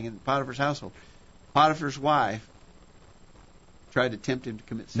everything in Potiphar's household. Potiphar's wife tried to tempt him to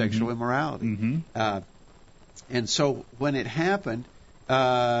commit sexual immorality. Mm-hmm. And so when it happened,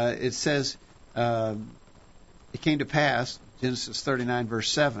 it says, it came to pass, Genesis 39,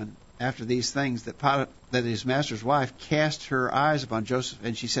 verse 7, after these things, that his master's wife cast her eyes upon Joseph,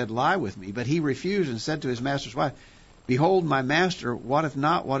 and she said, lie with me. But he refused and said to his master's wife, behold, my master wotteth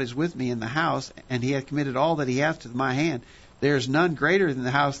not what is with me in the house, and he hath committed all that he hath to my hand. There is none greater in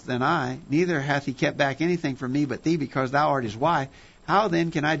the house than I, neither hath he kept back anything from me but thee, because thou art his wife. How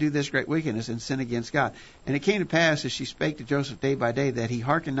then can I do this great wickedness and sin against God? And it came to pass, as she spake to Joseph day by day, that he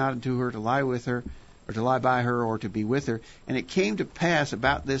hearkened not unto her to lie with her, or to lie by her, or to be with her. And it came to pass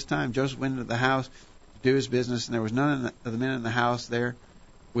about this time, Joseph went into the house to do his business, and there was none of the men in the house there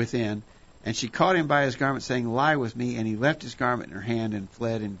within. And she caught him by his garment, saying, Lie with me. And he left his garment in her hand and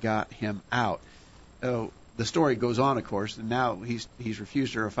fled and got him out. Oh, the story goes on, of course, and now he's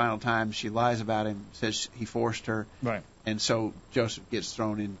refused her a final time. She lies about him, says he forced her. Right. And so Joseph gets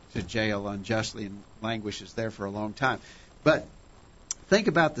thrown into jail unjustly and languishes there for a long time. But think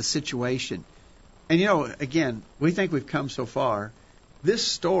about the situation. And, again, we think we've come so far. This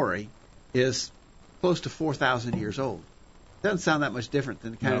story is close to 4,000 years old. Doesn't sound that much different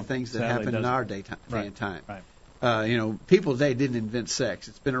than the kind of things that happen in our day and time. Right. People today didn't invent sex.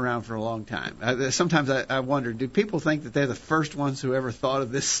 It's been around for a long time. Sometimes I wonder, do people think that they're the first ones who ever thought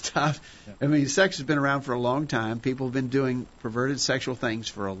of this stuff? Yeah. I mean, sex has been around for a long time. People have been doing perverted sexual things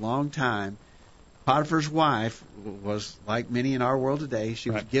for a long time. Potiphar's wife was like many in our world today.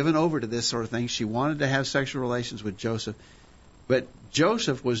 She was given over to this sort of thing. She wanted to have sexual relations with Joseph. But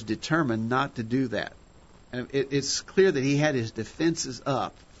Joseph was determined not to do that. And it's clear that he had his defenses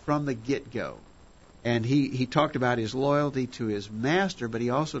up from the get-go. And he talked about his loyalty to his master, but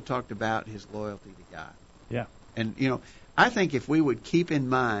he also talked about his loyalty to God. Yeah. And, I think if we would keep in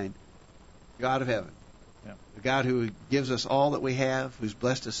mind God of heaven, the God who gives us all that we have, who's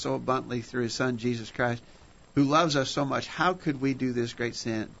blessed us so abundantly through his Son, Jesus Christ, who loves us so much, how could we do this great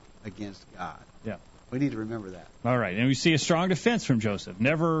sin against God? Yeah. We need to remember that. All right. And we see a strong defense from Joseph.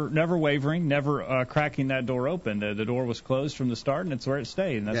 Never wavering, never cracking that door open. The door was closed from the start, and it's where it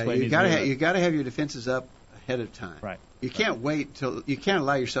stayed. And that's why you got to have your defenses up ahead of time. Right. You can't wait till you can't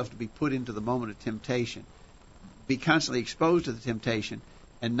allow yourself to be put into the moment of temptation. Be constantly exposed to the temptation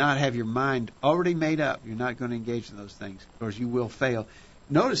and not have your mind already made up. You're not going to engage in those things, or you will fail.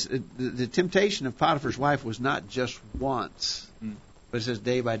 Notice the temptation of Potiphar's wife was not just once. But it says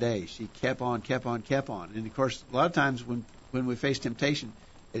day by day. She kept on. And, of course, a lot of times when we face temptation,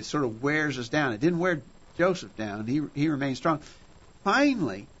 it sort of wears us down. It didn't wear Joseph down. He remained strong.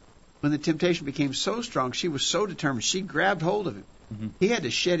 Finally, when the temptation became so strong, she was so determined, she grabbed hold of him. Mm-hmm. He had to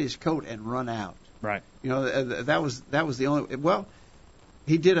shed his coat and run out. Right. That was the only... Well,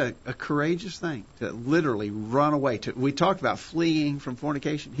 he did a courageous thing to literally run away. We talked about fleeing from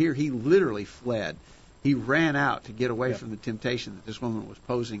fornication. Here, he literally fled. He ran out to get away from the temptation that this woman was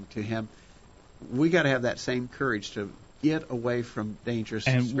posing to him. We got to have that same courage to get away from dangerous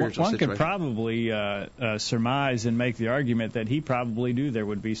spiritual situations. One could probably surmise and make the argument that he probably knew there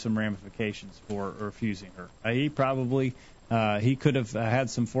would be some ramifications for refusing her. He could have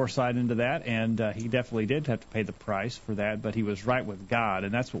had some foresight into that, and he definitely did have to pay the price for that, but he was right with God,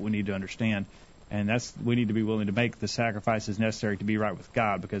 and that's what we need to understand. And we need to be willing to make the sacrifices necessary to be right with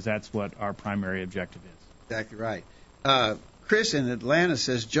God, because that's what our primary objective is. Exactly right. Chris in Atlanta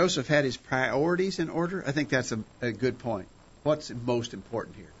says Joseph had his priorities in order. I think that's a good point. What's most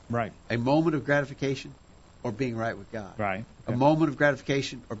important here? Right. A moment of gratification or being right with God? Right. A moment of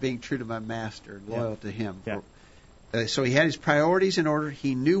gratification or being true to my master and loyal to him? Yeah. So he had his priorities in order.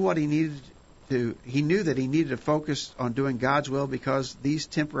 He knew what he needed to. He knew that he needed to focus on doing God's will, because these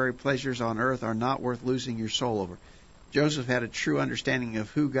temporary pleasures on earth are not worth losing your soul over. Joseph had a true understanding of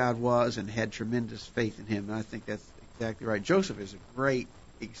who God was and had tremendous faith in him, and I think that's exactly right. Joseph is a great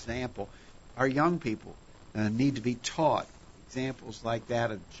example. Our young people need to be taught examples like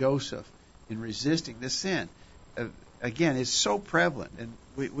that of Joseph in resisting this sin. Again, it's so prevalent, and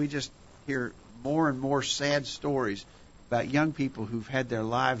we just hear more and more sad stories about young people who've had their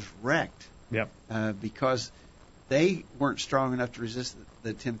lives wrecked because they weren't strong enough to resist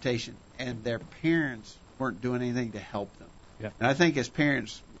the temptation, and their parents weren't doing anything to help them. Yep. And I think as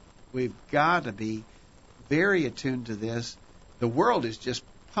parents, we've got to be very attuned to this. The world is just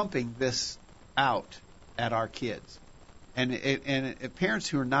pumping this out at our kids. And parents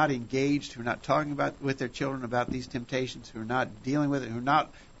who are not engaged, who are not talking with their children about these temptations, who are not dealing with it, who are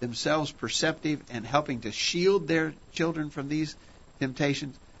not themselves perceptive and helping to shield their children from these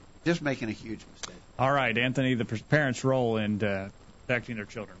temptations, just making a huge mistake. All right, Anthony, the parents' role in protecting their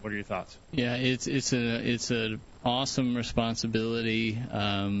children. What are your thoughts? Yeah, it's an awesome responsibility.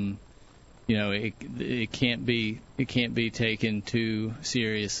 It can't be taken too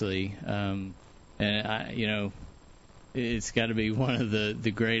seriously. It's got to be one of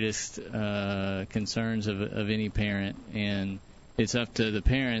the greatest concerns of any parent, and it's up to the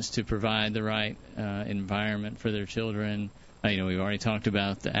parents to provide the right environment for their children. We've already talked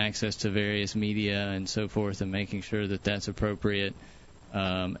about the access to various media and so forth, and making sure that that's appropriate.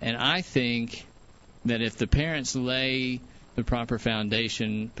 And I think that if the parents lay the proper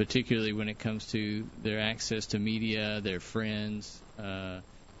foundation, particularly when it comes to their access to media, their friends,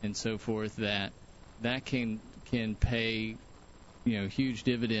 and so forth, that can pay, huge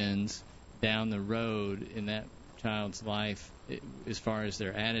dividends down the road in that child's life, as far as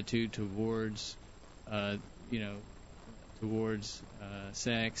their attitude towards,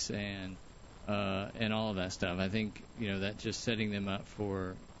 sex and all of that stuff. I think that just setting them up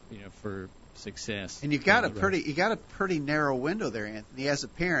for success. And you got a pretty narrow window there, Anthony. As a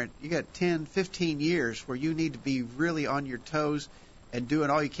parent, you got 10, 15 years where you need to be really on your toes and doing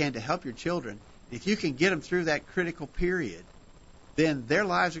all you can to help your children. If you can get them through that critical period, then their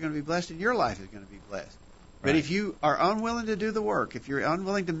lives are going to be blessed and your life is going to be blessed. Right. But if you are unwilling to do the work, if you're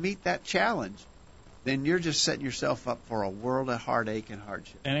unwilling to meet that challenge, then you're just setting yourself up for a world of heartache and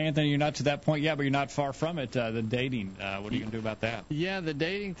hardship. And Anthony, you're not to that point yet, but you're not far from it. The dating, what are you going to do about that? Yeah, the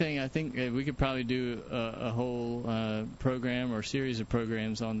dating thing, I think we could probably do a whole program or series of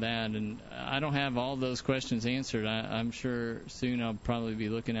programs on that. And I don't have all those questions answered. I'm sure soon I'll probably be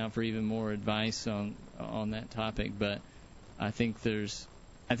looking out for even more advice on that topic. But I think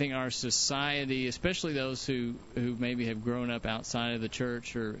our society, especially those who maybe have grown up outside of the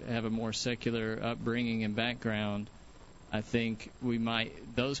church or have a more secular upbringing and background, I think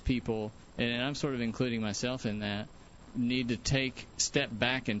those people, and I'm sort of including myself in that, need to step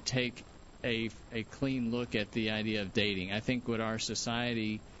back and take a clean look at the idea of dating. I think what our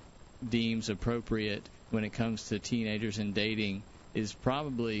society deems appropriate when it comes to teenagers and dating is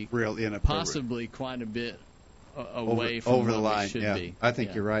probably possibly quite a bit away from over the what line. We should be. I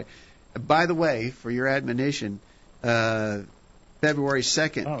think you're right. By the way, for your admonition, February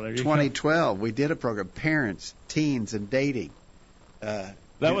 2nd, 2012, we did a program, Parents, Teens, and Dating. That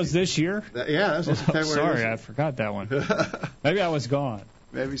was this year? Yeah, that was February. Sorry, I forgot that one. Maybe I was gone.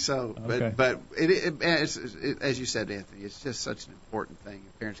 Maybe so. Okay. But it's, as you said, Anthony, it's just such an important thing.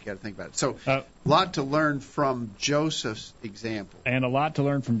 Parents got to think about it. So a lot to learn from Joseph's example. And a lot to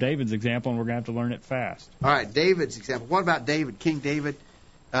learn from David's example, and we're going to have to learn it fast. All right, David's example. What about David, King David?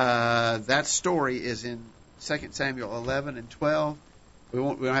 That story is in 2 Samuel 11 and 12. We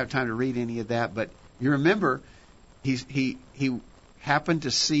don't have time to read any of that, but you remember he happened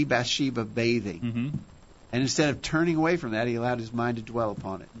to see Bathsheba bathing. Mm-hmm. And instead of turning away from that, he allowed his mind to dwell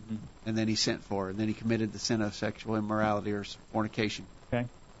upon it. Mm-hmm. And then he sent for her. And then he committed the sin of sexual immorality or fornication. Okay.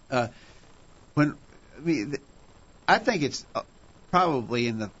 I think it's probably,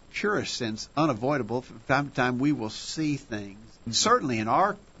 in the purest sense, unavoidable. From time to time, we will see things. Mm-hmm. Certainly in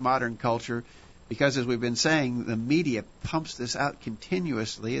our modern culture, because as we've been saying, the media pumps this out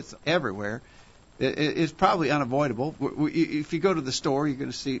continuously. It's everywhere. It's probably unavoidable. If you go to the store, you're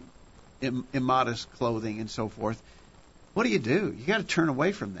going to see immodest clothing and so forth. What do? You got to turn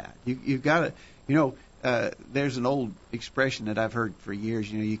away from that. You've got to, there's an old expression that I've heard for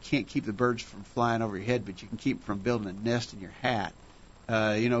years. You can't keep the birds from flying over your head, but you can keep them from building a nest in your hat.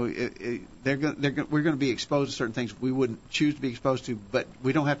 We're going to be exposed to certain things we wouldn't choose to be exposed to, but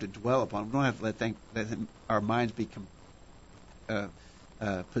we don't have to dwell upon them. We don't have to let our minds become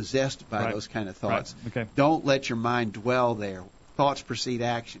possessed by those kind of thoughts. Right. Okay. Don't let your mind dwell there. Thoughts precede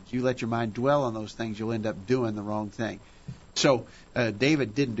actions. You let your mind dwell on those things, you'll end up doing the wrong thing. So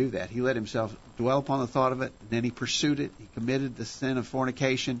David didn't do that. He let himself dwell upon the thought of it, and then he pursued it. He committed the sin of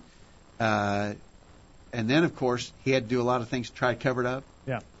fornication. And then, of course, he had to do a lot of things to try to cover it up.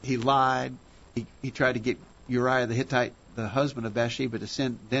 Yeah. He lied. He tried to get Uriah the Hittite, the husband of Bathsheba, to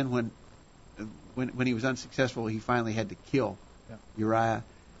sin. Then when he was unsuccessful, he finally had to kill Uriah.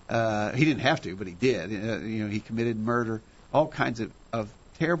 He didn't have to, but he did. He committed murder. All kinds of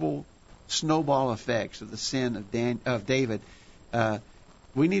terrible snowball effects of the sin of David.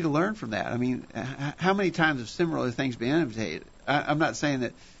 We need to learn from that. I mean, how many times have similar things been imitated? I'm not saying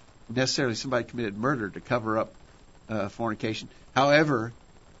that necessarily somebody committed murder to cover up fornication. However,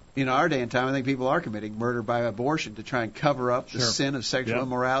 in our day and time, I think people are committing murder by abortion to try and cover up the sin of sexual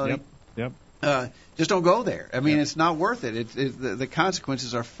immorality. Yep. Just don't go there. I mean, it's not worth it. The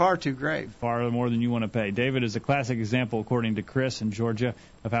consequences are far too grave. Far more than you want to pay. David is a classic example, according to Chris in Georgia,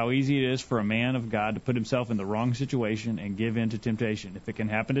 of how easy it is for a man of God to put himself in the wrong situation and give in to temptation. If it can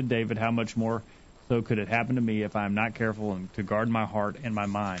happen to David, how much more so could it happen to me if I am not careful and to guard my heart and my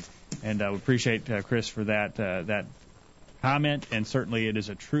mind? And we appreciate Chris for that comment, and certainly it is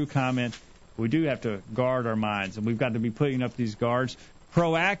a true comment. We do have to guard our minds, and we've got to be putting up these guards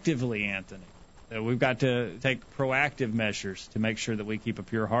proactively, Anthony. We've got to take proactive measures to make sure that we keep a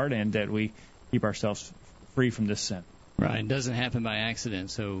pure heart and that we keep ourselves free from this sin. Right. It doesn't happen by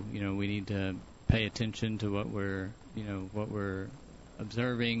accident, so we need to pay attention to what we're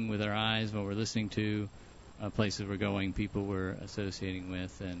observing with our eyes, what we're listening to, places we're going, people we're associating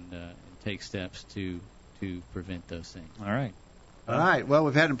with, and take steps to prevent those things. All right. All right. Well,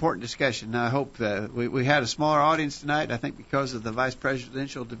 we've had an important discussion. I hope we had a smaller audience tonight, I think because of the vice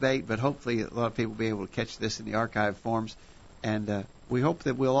presidential debate, but hopefully a lot of people will be able to catch this in the archive forms. And we hope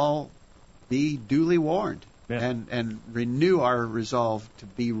that we'll all be duly warned and renew our resolve to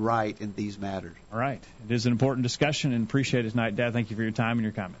be right in these matters. All right. It is an important discussion, and appreciate it tonight, Dad. Thank you for your time and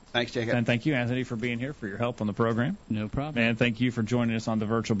your comments. Thanks, Jacob. And thank you, Anthony, for being here, for your help on the program. No problem. And thank you for joining us on the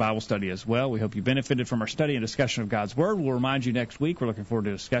virtual Bible study as well. We hope you benefited from our study and discussion of God's Word. We'll remind you next week. We're looking forward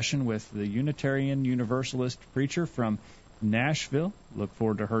to a discussion with the Unitarian Universalist preacher from Nashville. Look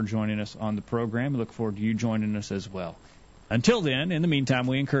forward to her joining us on the program. Look forward to you joining us as well. Until then, in the meantime,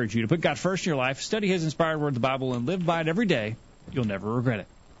 we encourage you to put God first in your life, study His inspired word, the Bible, and live by it every day. You'll never regret it.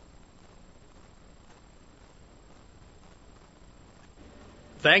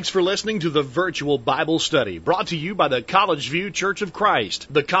 Thanks for listening to the Virtual Bible Study, brought to you by the College View Church of Christ.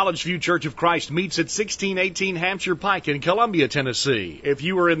 The College View Church of Christ meets at 1618 Hampshire Pike in Columbia, Tennessee. If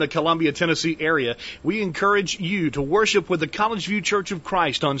you are in the Columbia, Tennessee area, we encourage you to worship with the College View Church of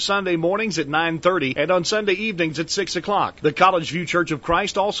Christ on Sunday mornings at 9:30 and on Sunday evenings at 6 o'clock. The College View Church of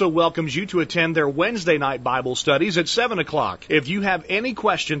Christ also welcomes you to attend their Wednesday night Bible studies at 7 o'clock. If you have any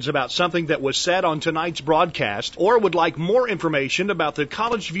questions about something that was said on tonight's broadcast or would like more information about the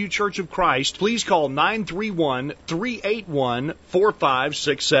College View Church of Christ, please call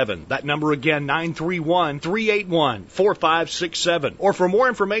 931-381-4567. That number again, 931-381-4567. Or for more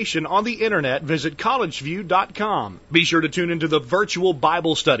information on the internet, visit collegeview.com. Be sure to tune into the virtual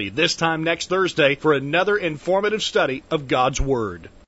Bible study this time next Thursday for another informative study of God's Word.